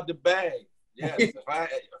 right out the bag. Yes, if I had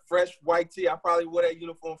a fresh white tee, I probably wore that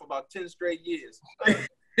uniform for about 10 straight years.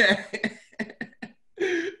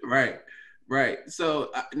 Right.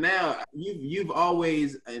 So now you've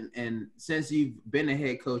always, and since you've been a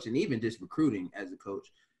head coach and even just recruiting as a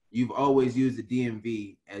coach, you've always used the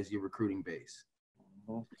DMV as your recruiting base.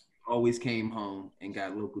 Mm-hmm. Always came home and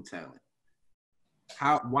got local talent.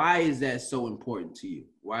 Why is that so important to you?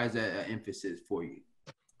 Why is that an emphasis for you?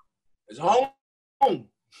 It's home.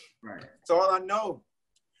 Right. That's all I know.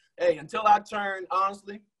 Hey, until I turn,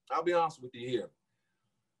 honestly, I'll be honest with you here.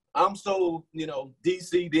 I'm so, you know,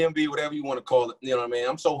 DC, DMV, whatever you want to call it, you know what I mean?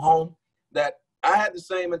 I'm so home that I had the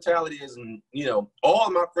same mentality as, you know, all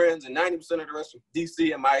of my friends and 90% of the rest of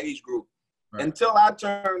DC and my age group. Right. Until I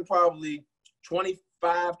turned probably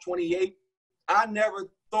 25, 28, I never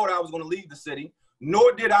thought I was going to leave the city,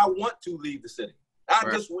 nor did I want to leave the city. I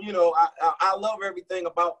just, you know, I love everything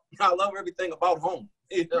about home.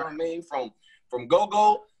 You know what I mean? From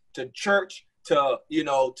go-go to church to, you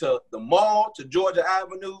know, to the mall, to Georgia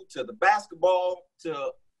Avenue, to the basketball,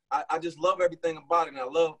 to I just love everything about it, and I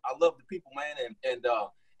love the people, man,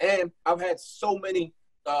 and I've had so many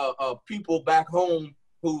people back home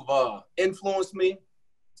who've influenced me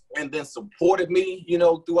and then supported me, you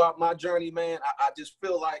know, throughout my journey, man. I just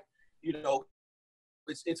feel like, you know,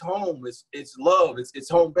 it's home, it's love, it's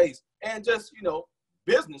home base. And just, you know,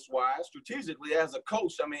 business-wise, strategically as a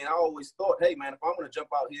coach, I mean, I always thought, hey, man, if I'm going to jump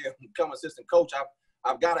out here and become assistant coach,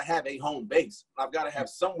 I've got to have a home base. I've got to have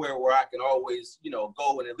somewhere where I can always, you know,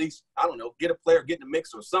 go and at least, I don't know, get a player, get in the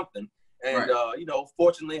mix or something. And, you know,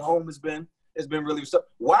 fortunately, home has been really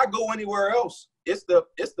 – why go anywhere else? It's the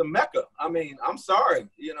Mecca. I mean, I'm sorry.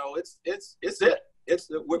 You know, it's it.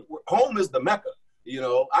 Home is the Mecca. You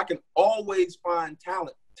know, I can always find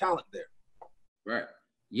talent there. Right.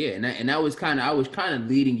 Yeah, and I was kind of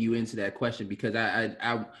leading you into that question because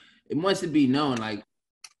I it wants to be known, like,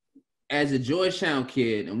 as a Georgetown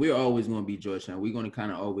kid, and we're always going to be Georgetown. We're going to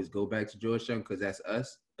kind of always go back to Georgetown because that's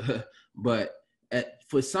us. But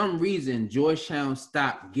for some reason, Georgetown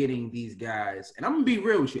stopped getting these guys. And I'm going to be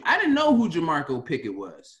real with you. I didn't know who Jamarco Pickett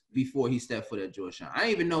was before he stepped foot at Georgetown. I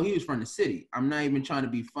didn't even know he was from the city. I'm not even trying to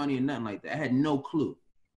be funny or nothing like that. I had no clue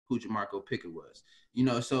who Jamarco Pickett was. You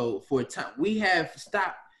know, so for a time, we have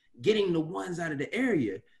stopped getting the ones out of the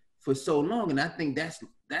area for so long. And I think that's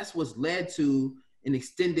what's led to an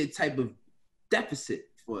extended type of deficit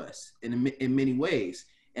for us in many ways.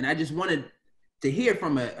 And I just wanted to hear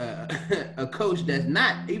from a coach that's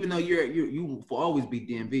not, even though you will always be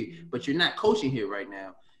DMV, but you're not coaching here right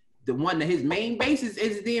now. The one that his main base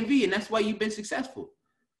is DMV, and that's why you've been successful.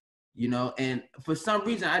 You know, and for some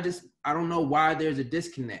reason, I don't know why there's a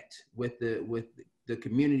disconnect with the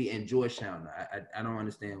community in Georgetown. I don't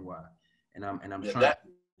understand why, and I'm trying.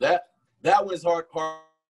 That was hard for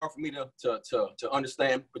me to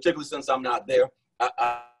understand, particularly since I'm not there.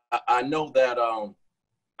 I know that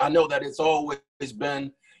it's always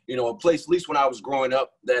been, you know, a place, at least when I was growing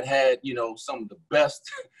up, that had, you know, some of the best.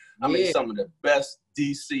 Some of the best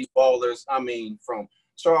DC ballers. I mean, from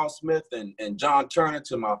Charles Smith and John Turner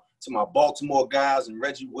to my Baltimore guys and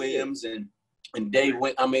Reggie Williams and Dave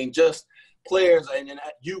Wynn. I mean, just players and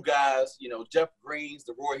you guys, you know, Jeff Green's,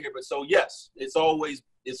 the Roy Hibbert. So yes, it's always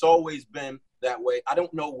been that way. I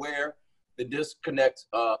don't know where the disconnect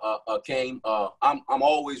came. I'm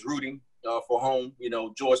always rooting for home. You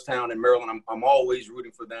know, Georgetown and Maryland. I'm always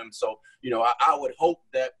rooting for them. So, you know, I would hope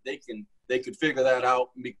that they could figure that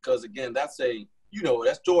out, because again, that's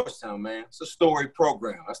Georgetown, man. It's a storied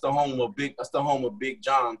program. That's the home of Big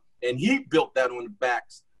John, and he built that on the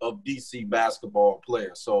backs of DC basketball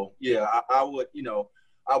players. So yeah, I would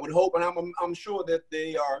hope, and I'm sure that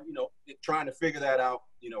they are, you know, trying to figure that out,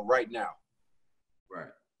 you know, right now.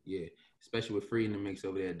 Right. Yeah. Especially with Free in the mix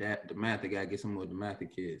over there. DeMatha got to get some more DeMatha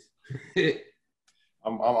kids.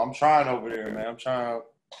 I'm trying over there, man.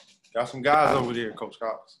 Got some guys over there, Coach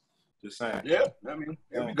Cox. Just saying. Yeah. I mean,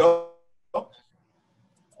 there we go.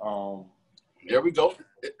 There we go.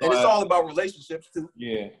 And it's all about relationships too.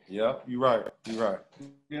 Yeah. You're right.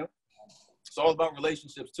 Yeah. It's all about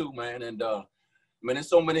relationships too, man. And I mean, there's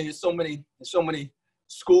so many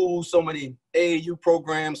schools, so many AAU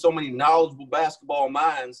programs, so many knowledgeable basketball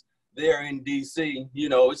minds there in DC. You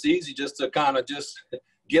know, it's easy just to kind of just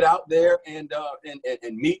get out there and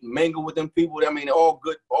meet and mingle with them people. I mean, all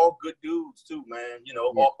good dudes too, man. You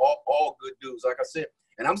know, yeah. all good dudes, like I said.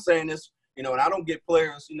 And I'm saying this, you know, and I don't get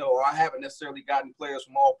players, you know, or I haven't necessarily gotten players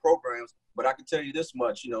from all programs, but I can tell you this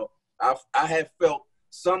much, you know, I have felt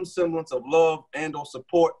some semblance of love and or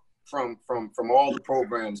support from all the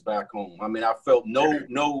programs back home. I mean, I felt no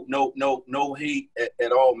hate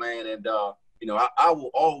at all, man. And you know, I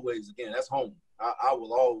will always, again, that's home. I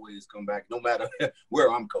will always come back, no matter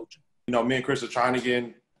where I'm coaching. You know, me and Chris are trying to get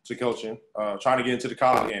into coaching, trying to get into the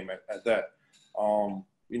college game at that.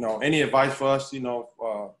 You know, any advice for us, you know,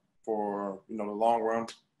 for, you know, the long run,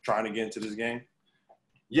 trying to get into this game?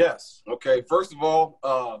 Yes. Okay. First of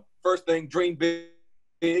all, first thing, dream big.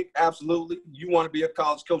 Absolutely. You want to be a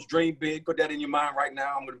college coach, dream big. Put that in your mind right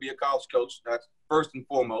now. I'm going to be a college coach. That's first and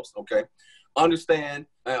foremost. Okay. Understand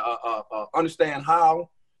how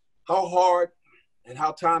hard and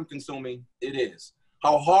how time consuming it is.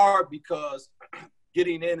 How hard, because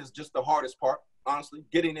getting in is just the hardest part. Honestly,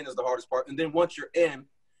 getting in is the hardest part. And then once you're in,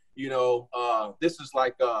 you know, this is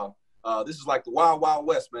like the wild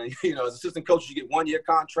west, man. You know, as assistant coach, you get 1-year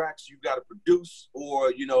contracts. You've got to produce,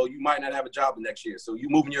 or, you know, you might not have a job the next year. So you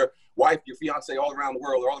moving your wife, your fiance all around the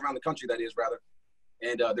world, or all around the country, that is, rather.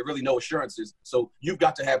 And there are really no assurances. So you've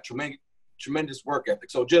got to have tremendous work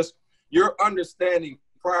ethic. So just your understanding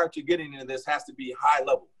prior to getting into this has to be high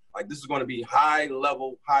level. Like, this is going to be high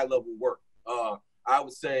level work. I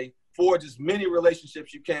would say forge as many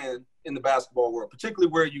relationships you can in the basketball world,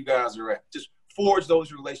 particularly where you guys are at. Just forge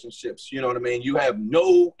those relationships. You know what I mean? You have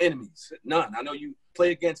no enemies, none. I know you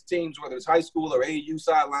play against teams, whether it's high school or AAU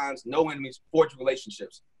sidelines, no enemies, forge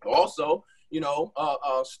relationships. Also,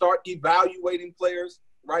 Start evaluating players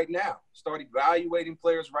right now. Start evaluating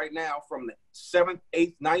players right now from the 7th,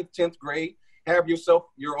 8th, 9th, 10th grade. Have yourself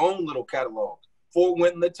your own little catalog for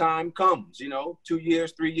when the time comes. 2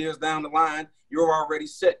 years, 3 years down the line, you're already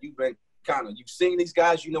set. You've seen these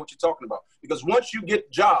guys, you know what you're talking about. Because once you get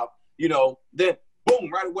a job, then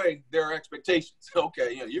boom, right away, there are expectations.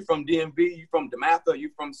 Okay, you're from DMV, you're from DeMatha,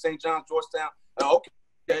 you're from St. John's, Georgetown.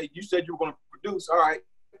 Okay, you said you were going to produce. All right,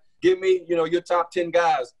 give me, your top 10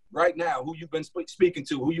 guys right now who you've been speaking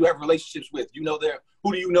to, who you have relationships with.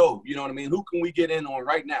 Who do you know? You know what I mean? Who can we get in on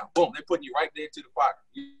right now? Boom, they're putting you right there to the fire.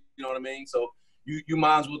 You know what I mean? So you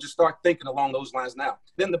might as well just start thinking along those lines now.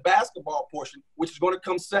 Then the basketball portion, which is going to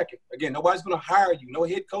come second. Again, nobody's going to hire you. No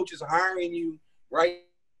head coach is hiring you right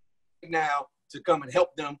now to come and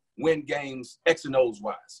help them win games X and O's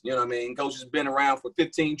wise. You know what I mean? Coach has been around for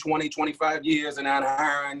 15, 20, 25 years and not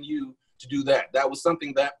hiring you to do that. That was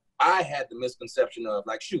something that I had the misconception of,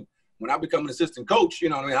 like, shoot, when I become an assistant coach, I'm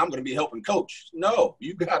going to be helping coach. No,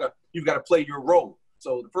 you've got to play your role.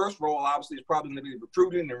 So the first role obviously is probably going to be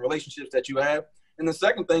recruiting and relationships that you have. And the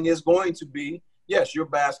second thing is going to be, yes, your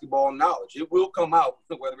basketball knowledge. It will come out,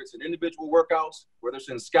 whether it's in individual workouts, whether it's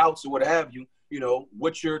in scouts or what have you,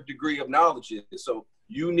 what your degree of knowledge is. So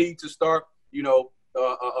you need to start,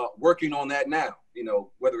 working on that now,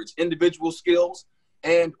 whether it's individual skills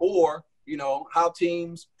and or, how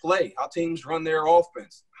teams play, how teams run their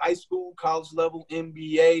offense, high school, college level,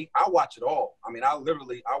 NBA. I watch it all. I mean, I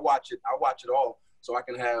watch it all so I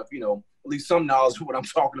can have, at least some knowledge of what I'm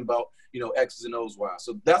talking about, X's and O's wise.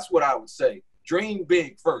 So that's what I would say. Dream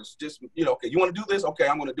big first. Just, okay, you want to do this? Okay,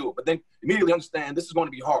 I'm going to do it. But then immediately understand this is going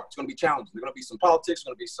to be hard. It's going to be challenging. There's going to be some politics.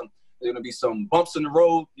 There's going to be some bumps in the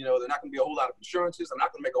road. There's not going to be a whole lot of insurances. I'm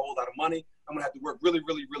not going to make a whole lot of money. I'm going to have to work really,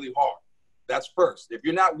 really, really hard. That's first. If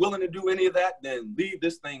you're not willing to do any of that, then leave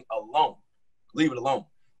this thing alone. Leave it alone.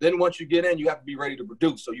 Then once you get in, you have to be ready to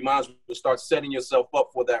produce. So you might as well start setting yourself up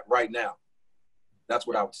for that right now. That's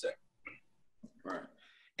what I would say. Right.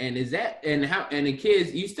 And the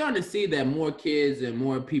kids, you starting to see that more kids and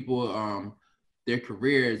more people, their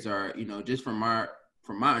careers are, just from my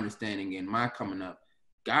understanding and my coming up,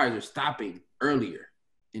 guys are stopping earlier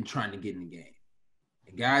and trying to get in the game.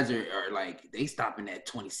 And guys are like, they stopping at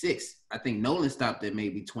 26. I think Nolan stopped at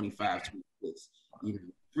maybe 25, 26.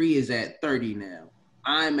 Free is at 30 now.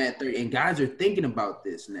 I'm at 30. And guys are thinking about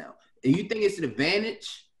this now. And you think it's an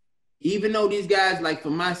advantage? Even though these guys, like for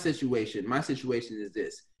my situation is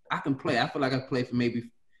this. I can play. I feel like I play for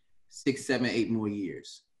maybe 6, 7, 8 more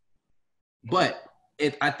years. But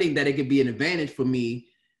I think that it could be an advantage for me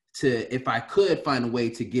if I could find a way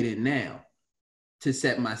to get in now, to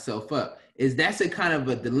set myself up. That's a kind of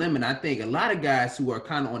a dilemma. And I think a lot of guys who are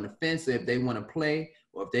kind of on the fence if they want to play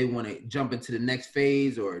or if they want to jump into the next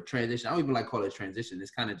phase or transition. I don't even like call it transition.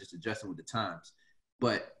 It's kind of just adjusting with the times.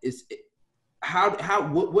 But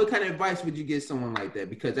what kind of advice would you give someone like that?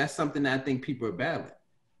 Because that's something that I think people are battling.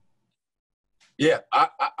 Yeah, I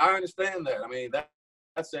understand that. I mean,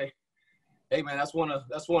 that's one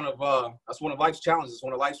of life's challenges. It's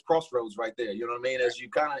one of life's crossroads right there. You know what I mean? As you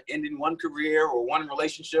kind of end in one career or one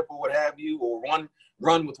relationship or what have you, or one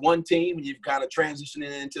run with one team, and you've kind of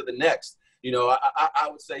transitioning into the next. I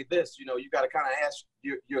would say this. You got to kind of ask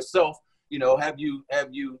yourself. Have you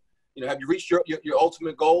reached your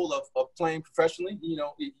ultimate goal of playing professionally?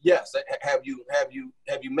 Yes. Have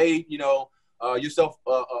you made yourself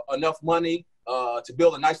enough money to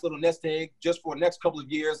build a nice little nest egg just for the next couple of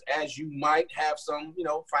years, as you might have some,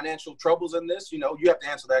 financial troubles in this? You have to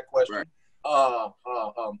answer that question. Right.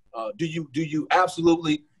 Do you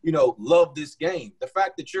absolutely, love this game? The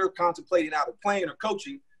fact that you're contemplating either playing or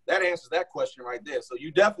coaching, that answers that question right there. So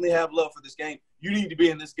you definitely have love for this game. You need to be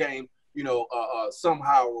in this game,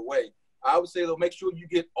 somehow or way. I would say, though, make sure you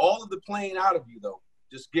get all of the playing out of you, though.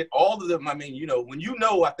 Just get all of them. I mean, when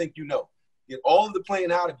I think get all of the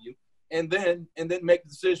playing out of you. And then make the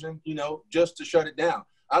decision, just to shut it down.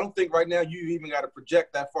 I don't think right now you even got to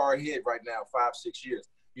project that far ahead right now, 5, 6 years.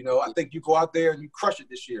 I think you go out there and you crush it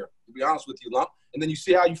this year, to be honest with you, Lump. And then you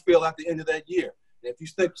see how you feel at the end of that year. And if you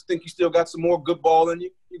think you still got some more good ball in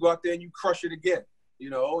you, you go out there and you crush it again,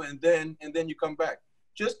 and then you come back.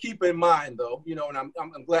 Just keep in mind, though, and I'm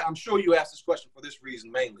glad, I'm sure you asked this question for this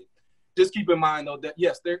reason mainly. Just keep in mind, though, that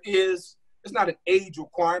yes, it's not an age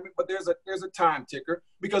requirement, but there's a time ticker,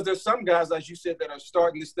 because there's some guys, as you said, that are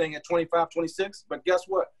starting this thing at 25, 26. But guess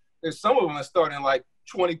what? There's some of them that start in like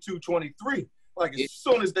 22, 23. Like as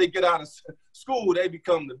soon as they get out of school, they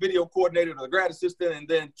become the video coordinator or the grad assistant. And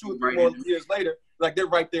then 2 or 3 more years later, like they're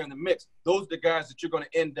right there in the mix. Those are the guys that you're going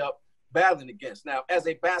to end up battling against. Now, as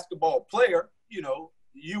a basketball player,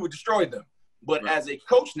 you would destroy them. But as a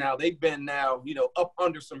coach now, they've been now, up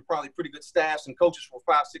under some probably pretty good staffs and coaches for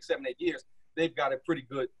 5, 6, 7, 8 years. They've got a pretty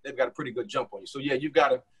good jump on you. So yeah, you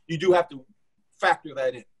do have to factor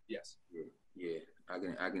that in. Yes. Yeah,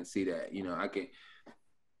 I can see that.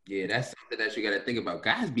 Yeah, that's something that you got to think about.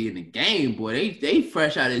 Guys be in the game, boy. They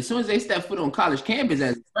fresh out. As soon as they step foot on college campus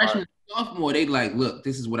as a freshman, sophomore, they like, look,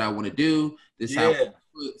 this is what I want to do. This how.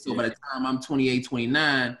 So by the time I'm 28,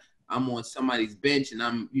 29, I'm on somebody's bench, and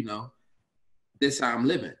I'm, this how I'm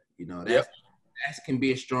living. That can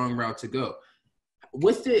be a strong route to go.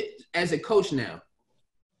 As a coach now,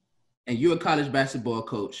 and you're a college basketball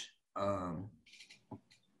coach,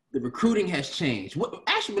 the recruiting has changed.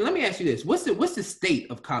 Actually, let me ask you this: what's the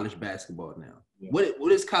state of college basketball now? Yeah.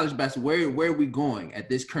 What is college basketball? Where are we going at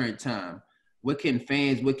this current time? What can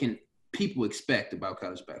people expect about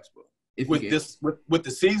college basketball? With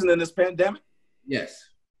the season and this pandemic? Yes.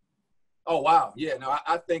 Oh wow, yeah. No,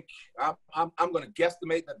 I think I'm going to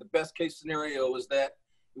guesstimate that the best case scenario is that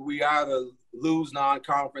we either lose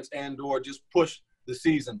non-conference and/or just push the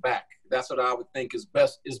season back. That's what I would think is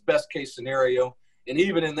best case scenario. And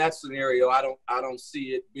even in that scenario, I don't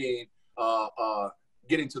see it being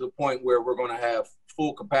getting to the point where we're going to have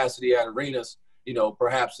full capacity at arenas.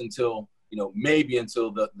 Perhaps until maybe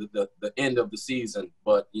until the end of the season.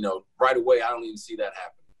 But right away, I don't even see that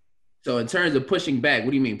happening. So in terms of pushing back, what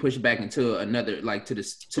do you mean push back until another to the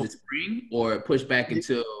spring, or push back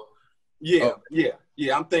until? Yeah.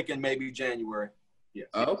 I'm thinking maybe January. Yes.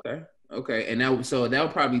 Oh, okay, and that'll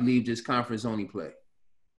probably leave just conference only play.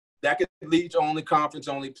 That could lead to only conference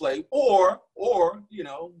only play, or I'm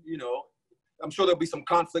sure there'll be some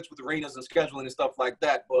conflicts with arenas and scheduling and stuff like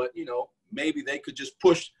that. But maybe they could just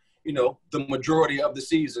push the majority of the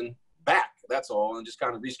season back. That's all, and just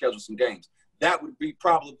kind of reschedule some games. That would be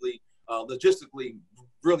probably logistically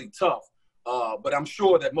really tough. But I'm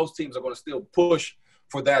sure that most teams are going to still push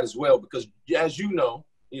for that as well, because as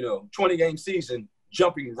 20-game season,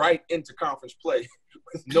 jumping right into conference play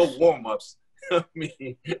with no warm-ups. I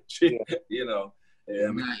mean,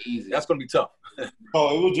 not easy. That's going to be tough.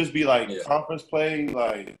 Oh, it would just be conference play,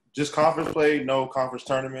 just conference play, no conference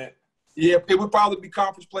tournament. Yeah, it would probably be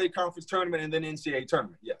conference play, conference tournament, and then NCAA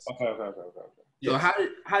tournament. Yes. Okay. So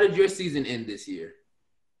how did your season end this year?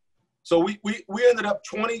 So we ended up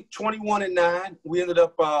 21-9. We ended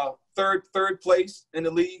up third place in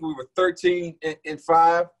the league. We were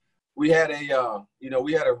 13-5. We had a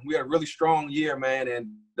really strong year, man, and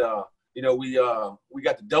we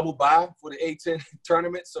got the double bye for the A-10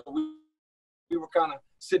 tournament, so we were kind of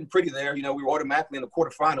sitting pretty there. We were automatically in the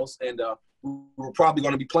quarterfinals, and we were probably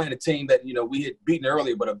going to be playing a team that we had beaten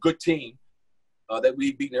earlier, but a good team that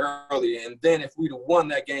we'd beaten earlier. And then if we'd have won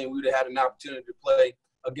that game, we'd have had an opportunity to play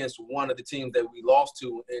against one of the teams that we lost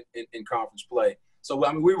to in conference play. So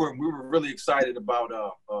I mean, we were really excited about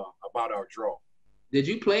our draw. Did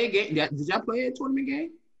you play a game? Did y'all play a tournament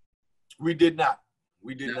game? We did not.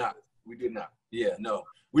 Yeah, no.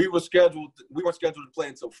 We weren't scheduled to play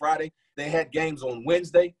until Friday. They had games on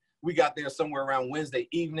Wednesday. We got there somewhere around Wednesday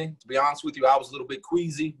evening. To be honest with you, I was a little bit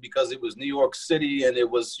queasy because it was New York City and it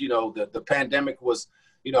was, the pandemic was,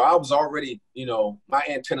 I was already, my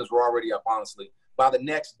antennas were already up, honestly. By the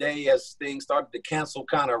next day, as things started to cancel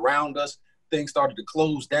kind of around us, things started to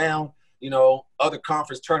close down, other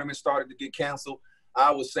conference tournaments started to get canceled.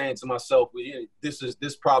 I was saying to myself,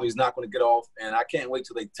 this probably is not going to get off, and I can't wait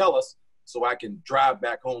till they tell us so I can drive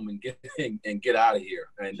back home and get out of here.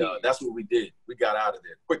 And that's what we did. We got out of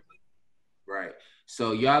there quickly. Right.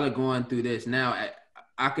 So y'all are going through this now.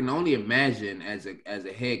 I can only imagine as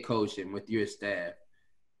a head coach and with your staff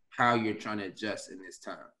how you're trying to adjust in this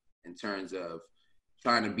time in terms of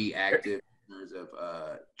trying to be active, in terms of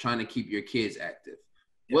trying to keep your kids active.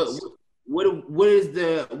 Yes. What is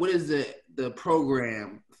the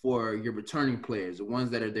program for your returning players, the ones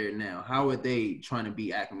that are there now? How are they trying to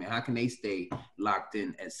be active? How can they stay locked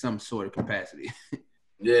in at some sort of capacity?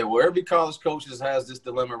 Yeah, well, every college coach has this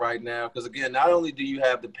dilemma right now because, again, not only do you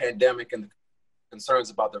have the pandemic and the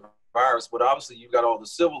concerns about the virus, but obviously you've got all the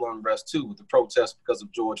civil unrest, too, with the protests because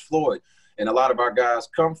of George Floyd. And a lot of our guys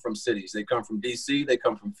come from cities. They come from D.C., they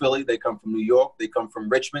come from Philly, they come from New York, they come from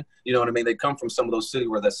Richmond. You know what I mean? They come from some of those cities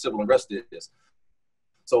where that civil unrest is.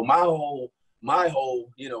 So my whole my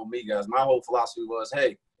whole philosophy was,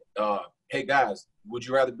 hey guys, would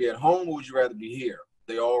you rather be at home or would you rather be here?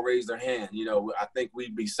 They all raised their hand. I think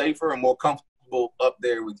we'd be safer and more comfortable up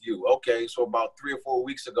there with you. Okay, so about 3 or 4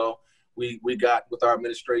 weeks ago, we got with our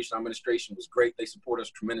administration. Our administration was great. They support us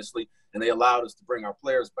tremendously, and they allowed us to bring our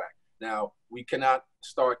players back. Now, we cannot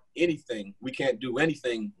start anything. We can't do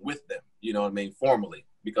anything with them, formally.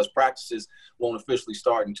 because practices won't officially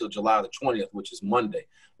start until July the 20th, which is Monday.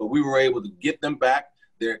 But we were able to get them back.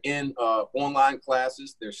 They're in online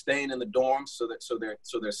classes. They're staying in the dorms so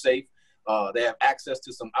they're safe. They have access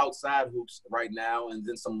to some outside hoops right now, and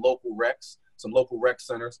then some local rec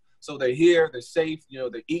centers. So they're here. They're safe.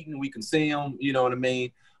 They're eating. We can see them. You know what I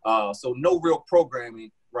mean? So no real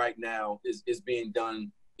programming right now is being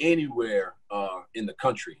done anywhere in the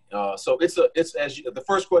country. So it's the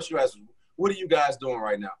first question you asked, what are you guys doing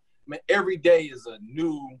right now? I mean, every day is a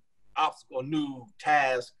new obstacle, a new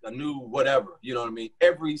task, a new whatever. You know what I mean?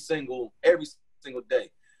 Every single day,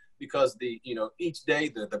 because each day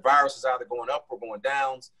the virus is either going up or going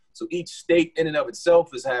down. So each state in and of itself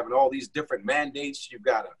is having all these different mandates. You've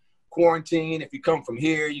got to quarantine if you come from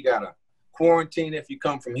here. You got to quarantine if you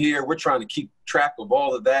come from here. We're trying to keep track of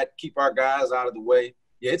all of that, keep our guys out of the way.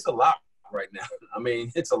 Yeah, it's a lot right now. I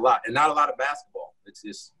mean, it's a lot, and not a lot of basketball.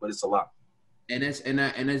 But it's a lot. And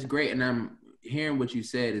that's great. And I'm hearing what you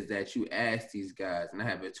said is that you asked these guys, and I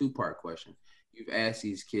have a 2-part question. You've asked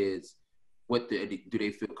these kids, what do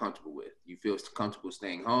they feel comfortable with? You feel comfortable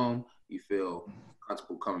staying home? You feel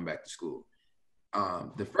comfortable coming back to school?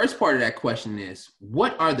 The first part of that question is,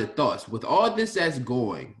 what are the thoughts with all this that's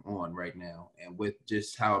going on right now, and with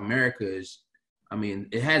just how America is? I mean,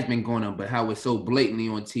 it has been going on, but how it's so blatantly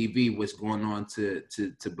on TV, what's going on to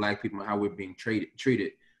Black people and how we're being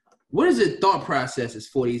treated. What is the thought processes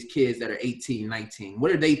for these kids that are 18, 19?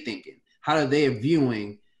 What are they thinking? How are they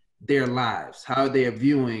viewing their lives? How are they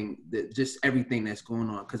viewing just everything that's going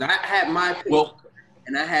on? Because I have my opinion,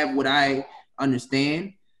 and I have what I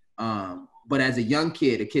understand. But as a young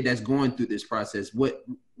kid, a kid that's going through this process, what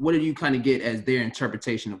do you kind of get as their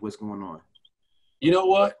interpretation of what's going on? You know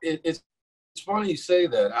what? It's funny you say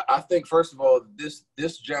that. I think, first of all, this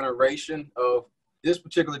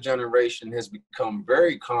particular generation has become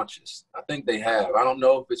very conscious. I think they have. I don't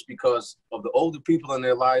know if it's because of the older people in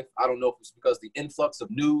their life. I don't know if it's because the influx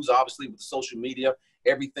of news, obviously with the social media,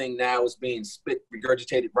 everything now is being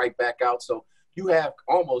regurgitated right back out. So you have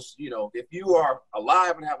almost, if you are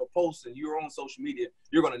alive and have a pulse and you're on social media,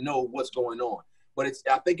 you're going to know what's going on. But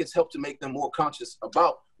I think it's helped to make them more conscious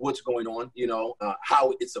about what's going on,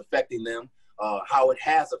 how it's affecting them, how it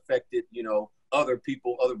has affected, other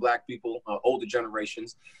people, other Black people, older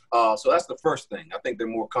generations. So that's the first thing. I think they're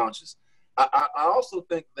more conscious. I also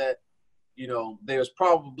think that, there's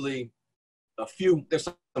probably there's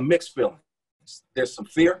some mixed feelings. There's some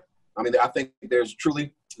fear. I mean, I think there's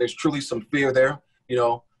truly some fear there.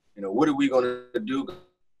 What are we going to do?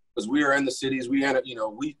 Because we are in the cities, we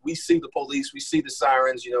see the police, we see the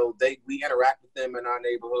sirens, we interact with them in our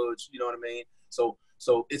neighborhoods, you know what I mean? So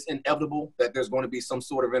it's inevitable that there's going to be some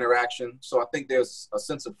sort of interaction. So I think there's a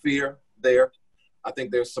sense of fear there. I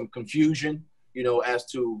think there's some confusion, as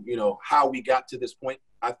to, how we got to this point.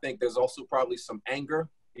 I think there's also probably some anger,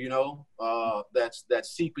 that's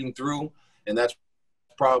seeping through, and that's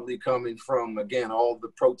probably coming from, again, all the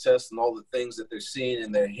protests and all the things that they're seeing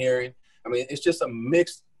and they're hearing. I mean, it's just a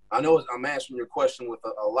mixed, I know I'm answering your question with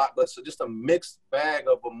a lot, but it's just a mixed bag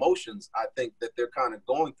of emotions, I think, that they're kind of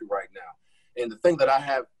going through right now. And the thing that I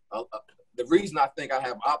have, the reason I think I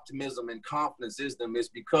have optimism and confidence is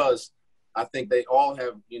because I think they all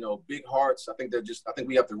have, big hearts. I think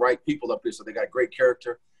we have the right people up here, so they got great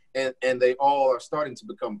character, and they all are starting to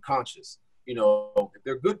become conscious. If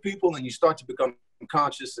they're good people and you start to become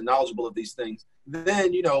conscious and knowledgeable of these things,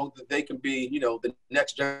 then, they can be, the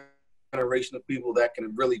next generation of people that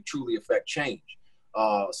can really truly affect change.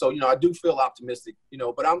 So, I do feel optimistic,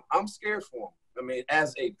 but I'm scared for them. I mean,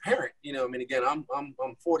 as a parent, again, I'm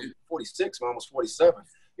 46, I'm almost 47.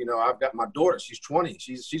 I've got my daughter, she's 20.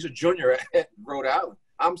 She's a junior at Rhode Island.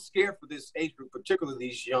 I'm scared for this age group, particularly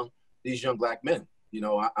these young Black men.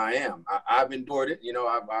 I am. I've endured it.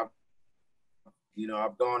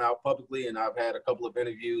 I've gone out publicly and I've had a couple of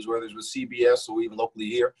interviews, whether it's with CBS or even locally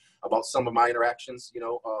here, about some of my interactions,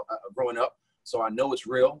 growing up. So I know it's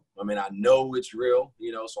real. So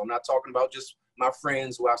I'm not talking about just my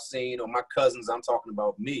friends who I've seen or my cousins. I'm talking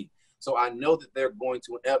about me. So I know that they're going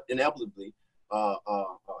to inevitably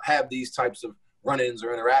have these types of run-ins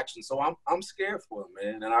or interactions. So I'm scared for them,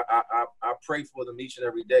 man. And I pray for them each and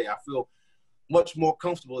every day. I feel much more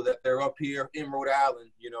comfortable that they're up here in Rhode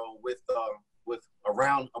Island, with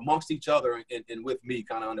around amongst each other and with me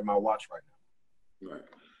kind of under my watch right now. Right.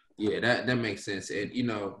 Yeah, that makes sense. And,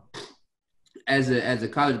 as a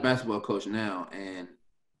college basketball coach now and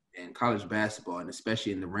college basketball, and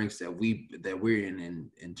especially in the ranks that we're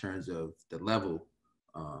in terms of the level,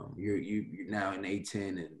 you're now in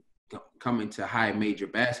A10 and coming to high major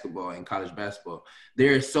basketball and college basketball.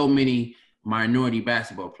 There are so many minority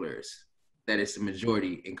basketball players. that it's a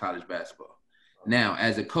majority in college basketball. Now,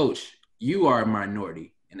 as a coach, you are a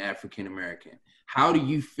minority and African American. How do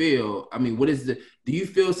you feel? I mean, do you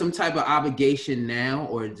feel some type of obligation now,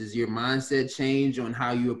 or does your mindset change on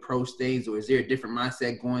how you approach things? Or is there a different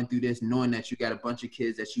mindset going through this, knowing that you got a bunch of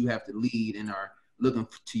kids that you have to lead and are looking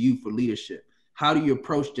to you for leadership? How do you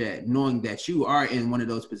approach that, knowing that you are in one of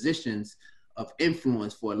those positions of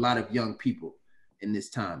influence for a lot of young people in this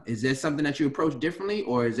time? Is that something that you approach differently,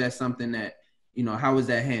 or is that something that, how is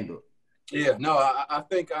that handled? Yeah, no, I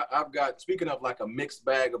think I've got, speaking of like a mixed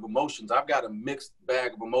bag of emotions, I've got a mixed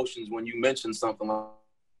bag of emotions when you mention something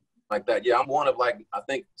like that. Yeah, I'm one of I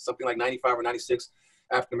think something like 95 or 96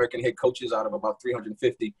 African-American head coaches out of about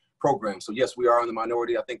 350 programs. So yes, we are in the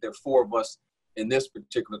minority. I think there are 4 of us in this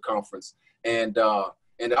particular conference. And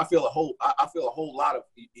I feel a whole lot of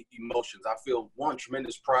emotions. I feel, one,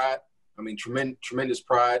 tremendous pride. I mean, tremendous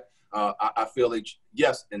pride. I feel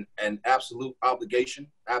an absolute obligation,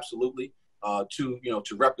 absolutely,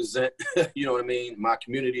 to represent, my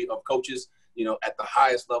community of coaches, at the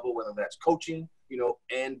highest level, whether that's coaching,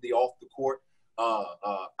 and the off the court.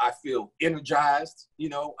 I feel energized,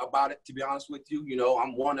 about it, to be honest with you.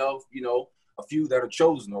 I'm one of, a few that are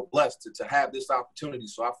chosen or blessed to have this opportunity.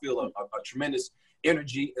 So I feel a tremendous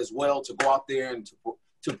energy as well to go out there and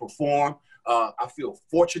to perform. I feel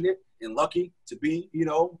fortunate and lucky to be,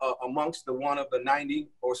 amongst one of the 90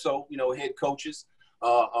 or so, head coaches,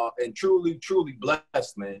 and truly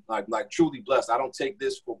blessed, man. Like truly blessed. I don't take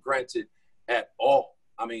this for granted at all.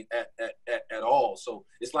 I mean, at all. So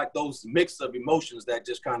it's like those mix of emotions that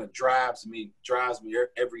just kind of drives me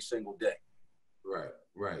every single day.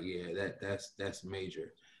 Right. Yeah, that's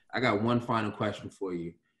major. I got one final question for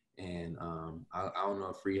you, and I don't know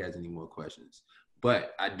if Free has any more questions,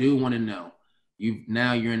 but I do want to know,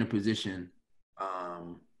 you're in a position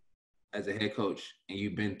as a head coach, and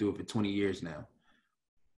you've been through it for 20 years now.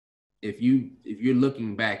 If you're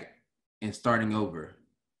looking back and starting over,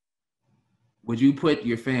 would you put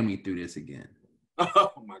your family through this again?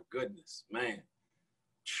 Oh my goodness, man.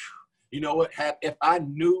 You know what? If I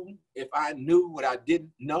knew what I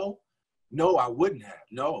didn't know, no, I wouldn't have.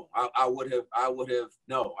 No, I would have.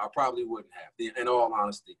 No, I probably wouldn't have, in all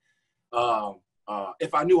honesty.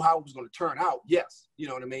 If I knew how it was going to turn out, yes, you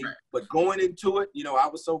know what I mean? Right. But going into it, I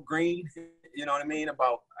was so green, you know what I mean,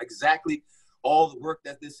 about exactly all the work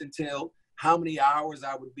that this entailed, how many hours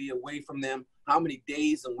I would be away from them, how many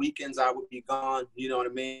days and weekends I would be gone, you know what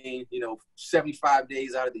I mean? 75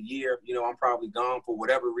 days out of the year, I'm probably gone for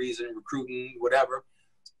whatever reason, recruiting, whatever.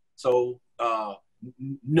 So,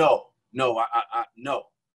 no.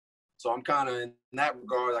 So I'm kind of, in that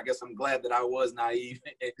regard, I guess I'm glad that I was naive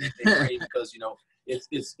because,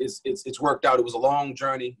 it's worked out. It was a long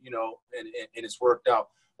journey, and it's worked out.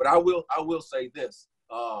 But I will say this,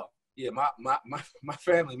 my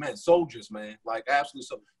family, man, soldiers, man, like absolutely.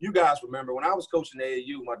 So you guys remember when I was coaching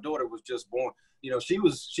AAU, my daughter was just born. She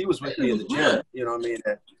was with me in the gym. You know what I mean?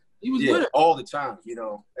 He was with her all the time.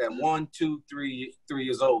 At 1, 2, 3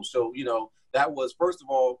 years old. So that was, first of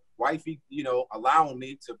all, wifey, allowing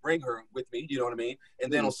me to bring her with me. You know what I mean?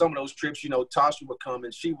 And then on some of those trips, Tasha would come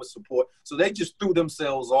and she would support. So they just threw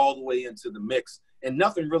themselves all the way into the mix. And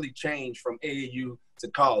nothing really changed from AAU to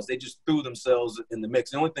college. They just threw themselves in the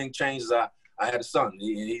mix. The only thing changed is I had a son.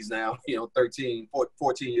 He's now, 13,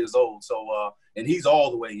 14 years old. So, and he's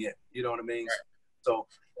all the way in, you know what I mean? Right. So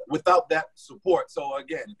without that support, so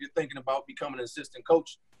again, if you're thinking about becoming an assistant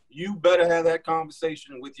coach, you better have that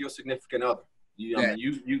conversation with your significant other. I mean,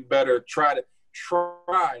 you better try to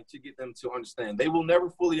get them to understand. They will never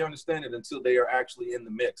fully understand it until they are actually in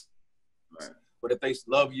the mix. Right. But if they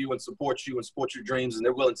love you and support your dreams, and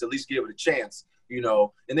they're willing to at least give it a chance, and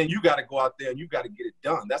then you got to go out there and you got to get it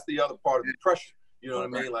done. That's the other part of the pressure. You know what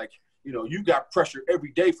I mean? Like, you got pressure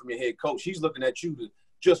every day from your head coach. He's looking at you to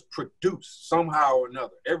just produce somehow or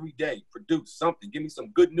another. Every day, produce something. Give me some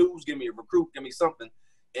good news. Give me a recruit. Give me something.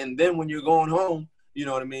 And then when you're going home, you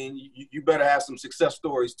know what I mean? You better have some success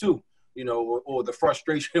stories too, or the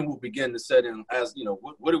frustration will begin to set in as,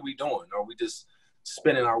 what are we doing? Are we just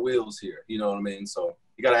spinning our wheels here? You know what I mean? So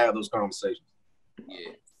you got to have those conversations.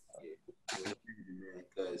 Yeah.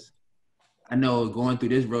 Because I know going through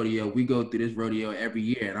this rodeo, we go through this rodeo every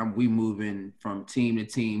year, and we moving from team to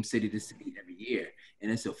team, city to city every year. And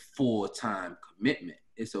it's a full-time commitment.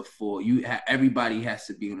 It's a everybody has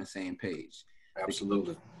to be on the same page.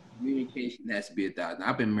 Absolutely. Communication has to be 1,000.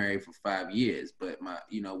 I've been married for 5 years, but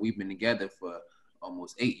we've been together for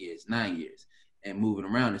almost 8 years, 9 years, and moving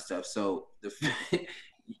around and stuff. So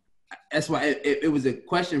that's why it was a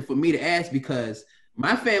question for me to ask, because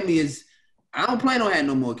my family is I don't plan on having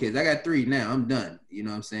no more kids. I got 3 now. I'm done. You know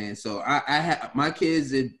what I'm saying? So I have my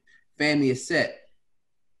kids and family is set.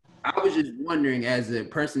 I was just wondering, as a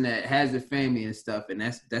person that has a family and stuff, and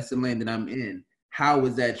that's the lane that I'm in, how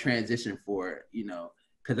was that transition for, you know?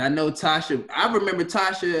 Because I know Tasha, I remember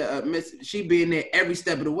Tasha, she being there every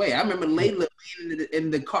step of the way. I remember Layla being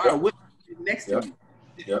in the car with me, next to me,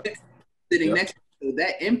 sitting next to me. So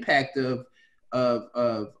that impact of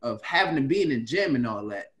having to be in the gym and all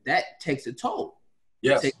that takes a toll.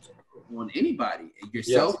 Yes. It takes a toll on anybody,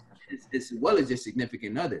 yourself, as well as your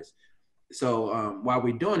significant others. So while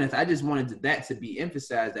we're doing this, I just wanted that to be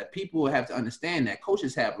emphasized, that people have to understand that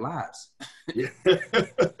coaches have lives.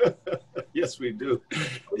 Yes, we do.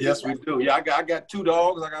 Yes, we do. Yeah, I got 2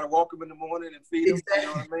 dogs. I got to walk them in the morning and feed them. Exactly. You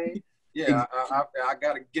know what I mean? Yeah, I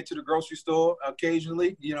got to get to the grocery store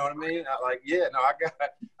occasionally. You know what I mean?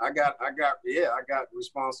 I got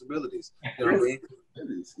responsibilities. You know what I mean?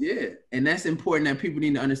 Yeah, and that's important that people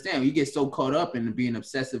need to understand. You get so caught up in being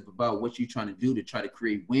obsessive about what you're trying to do to try to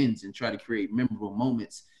create wins and try to create memorable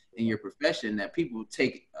moments in your profession, that people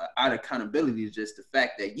take out accountability to just the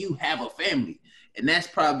fact that you have a family, and that's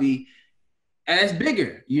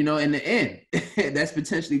bigger, you know, in the end. That's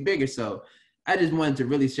potentially bigger. So I just wanted to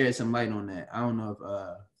really share some light on that. I don't know if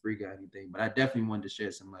Free got anything, but I definitely wanted to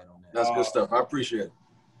share some light on that. That's good stuff. I appreciate it.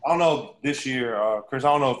 I don't know this year, Chris, I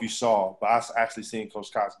don't know if you saw, but I actually seen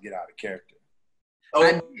Coach Cox get out of character. Oh,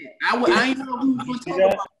 I did. I didn't know who was talking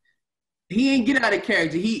about. He didn't get out of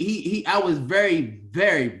character. I was very,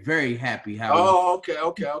 very, very happy how. Oh, okay.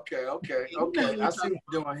 I see what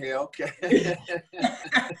you're doing here. Okay.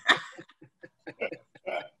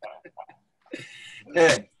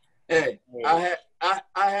 Hey, I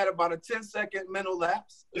had about a 10-second mental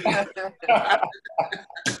lapse.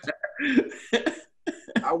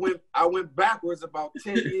 I went backwards about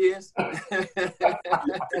 10 years.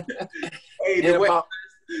 In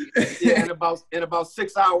about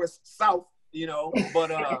 6 hours south, you know.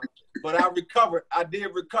 But I recovered. I did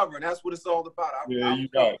recover, and that's what it's all about. You're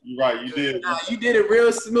right. You did. You did it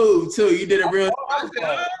real smooth too. You did it real.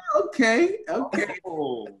 Okay.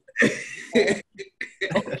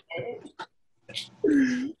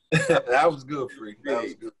 That was good, Freak. That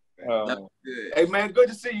was good. Hey man, good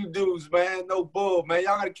to see you dudes, man. No bull, man.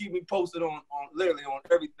 Y'all gotta keep me posted on literally on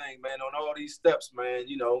everything, man, on all these steps, man,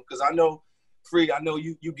 you know, because I know, Free, I know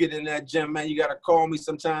you get in that gym, man. You gotta call me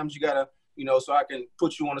sometimes. You gotta, you know, so I can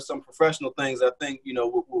put you onto some professional things I think, you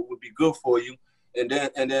know, would be good for you. And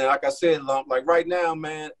then like I said, like right now,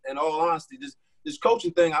 man, in all honesty, this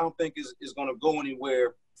coaching thing I don't think is gonna go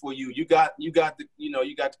anywhere for you. You got the, you know,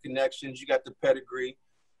 you got the connections, you got the pedigree.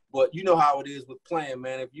 But you know how it is with playing,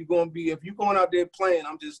 man. If you're going out there playing,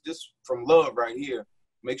 I'm just from love right here.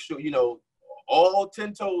 Make sure, you know, all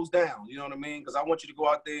 10 toes down, you know what I mean? Because I want you to go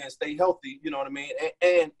out there and stay healthy, you know what I mean,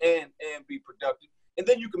 and be productive. And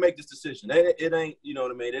then you can make this decision. It ain't, you know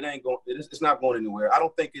what I mean? It's not going anywhere. I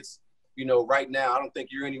don't think it's, you know, right now, I don't think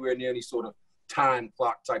you're anywhere near any sort of time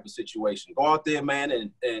clock type of situation. Go out there, man,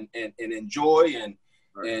 and enjoy and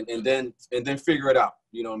then figure it out.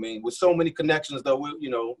 You know what I mean? With so many connections, though,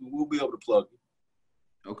 we'll be able to plug you.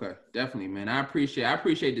 Okay, definitely, man. I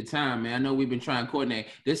appreciate the time, man. I know we've been trying to coordinate.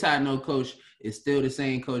 This how I know Coach is still the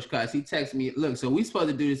same Coach Cox. He texted me, look, so we supposed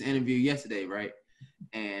to do this interview yesterday, right?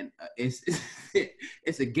 And it's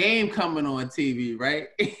a game coming on TV, right?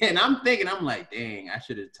 And I'm like, dang, I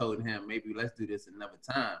should have told him maybe let's do this another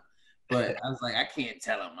time. But I was like, I can't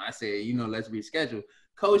tell him. I said, you know, let's reschedule.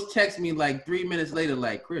 Coach texted me like 3 minutes later,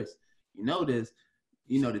 like, Chris, you know this.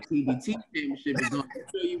 You know, the TBT championship is going to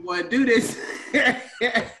show you want to do this.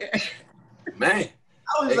 Man.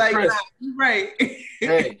 I was like, Chris, nah, you're right.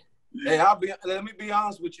 hey, let me be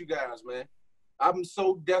honest with you guys, man. I'm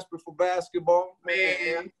so desperate for basketball,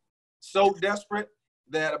 man. So desperate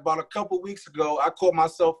that about a couple weeks ago, I caught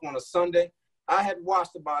myself on a Sunday. I had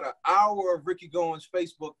watched about an hour of Ricky Goins'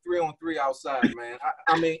 Facebook 3-on-3 outside, man.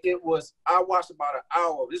 I watched about an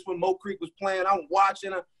hour. This when Mo Creek was playing. I'm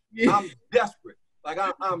watching her. I'm desperate. Like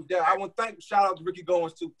I'm there. I want to shout out to Ricky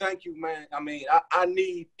Goins too. Thank you, man. I mean, I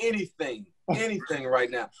need anything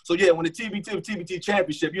right now. So yeah, when the TBT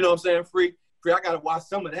championship, you know what I'm saying, free, I gotta watch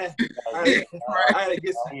some of that. I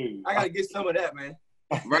gotta get some of that, man.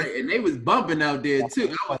 Right, and they was bumping out there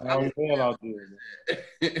too.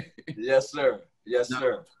 Yes, sir. Yes,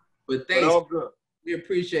 sir. But thanks. All good. We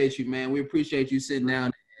appreciate you, man. We appreciate you sitting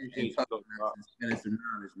down and talking and spending some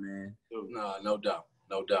knowledge, man. No doubt.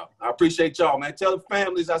 No doubt. I appreciate y'all, man. Tell the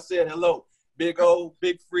families I said hello. Big O,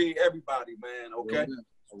 Big Free, everybody, man. Okay.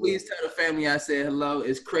 Please tell the family I said hello.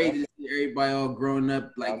 It's crazy to see everybody all grown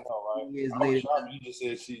up like 20 years later. You just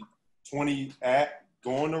said she 20 at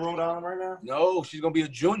going to Rhode Island right now? No, she's gonna be a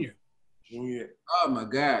junior. Junior. Oh my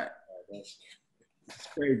God. That's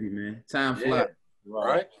crazy, man. Time flies.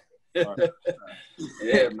 Right?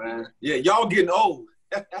 Yeah, man. Yeah, y'all getting old.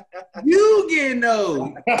 You getting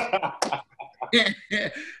old.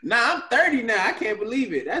 Nah, I'm 30 now. I can't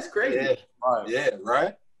believe it. That's crazy. Yeah, Right. yeah,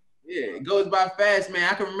 right? Yeah, it goes by fast, man.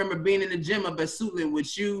 I can remember being in the gym up at Suitland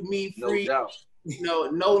with you, me, Free, No doubt. you know,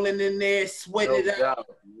 Nolan in there, sweating it out.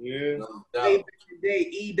 Yeah. No Way doubt. back in the day,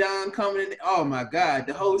 E-Don coming in. Oh my God,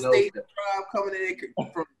 the whole state tribe coming in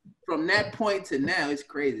there from that point to now. It's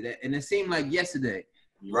crazy. And it seemed like yesterday.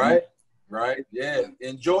 Right? Right? Yeah.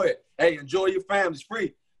 Enjoy it. Hey, enjoy your families.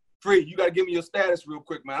 Free. You got to give me your status real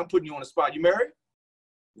quick, man. I'm putting you on the spot. You married?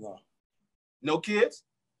 No. No kids?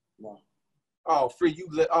 No. Oh, Free,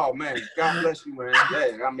 oh, man. God bless you, man.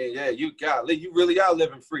 Yeah, I mean, yeah, you really are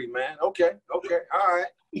living free, man. Okay. All right.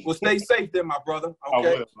 Well, stay safe then, my brother.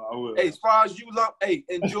 Okay. I will. Hey, as far as you love, hey,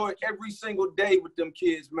 enjoy every single day with them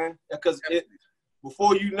kids, man. Because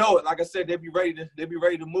before you know it, like I said, they'll be ready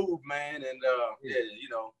to move, man. And yeah, you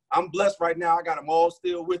know, I'm blessed right now. I got them all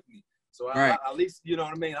still with me. So Right. at least, you know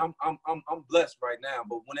what I mean. I'm blessed right now.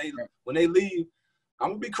 But when they leave, I'm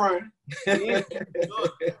gonna be crying. Yeah, for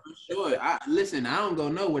sure. Listen, I don't go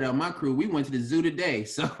nowhere without my crew. We went to the zoo today,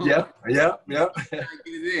 so Yeah. get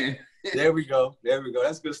it in. There we go.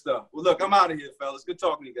 That's good stuff. Well, look, I'm out of here, fellas. Good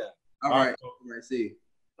talking to you guys. All right. See you.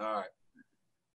 All right.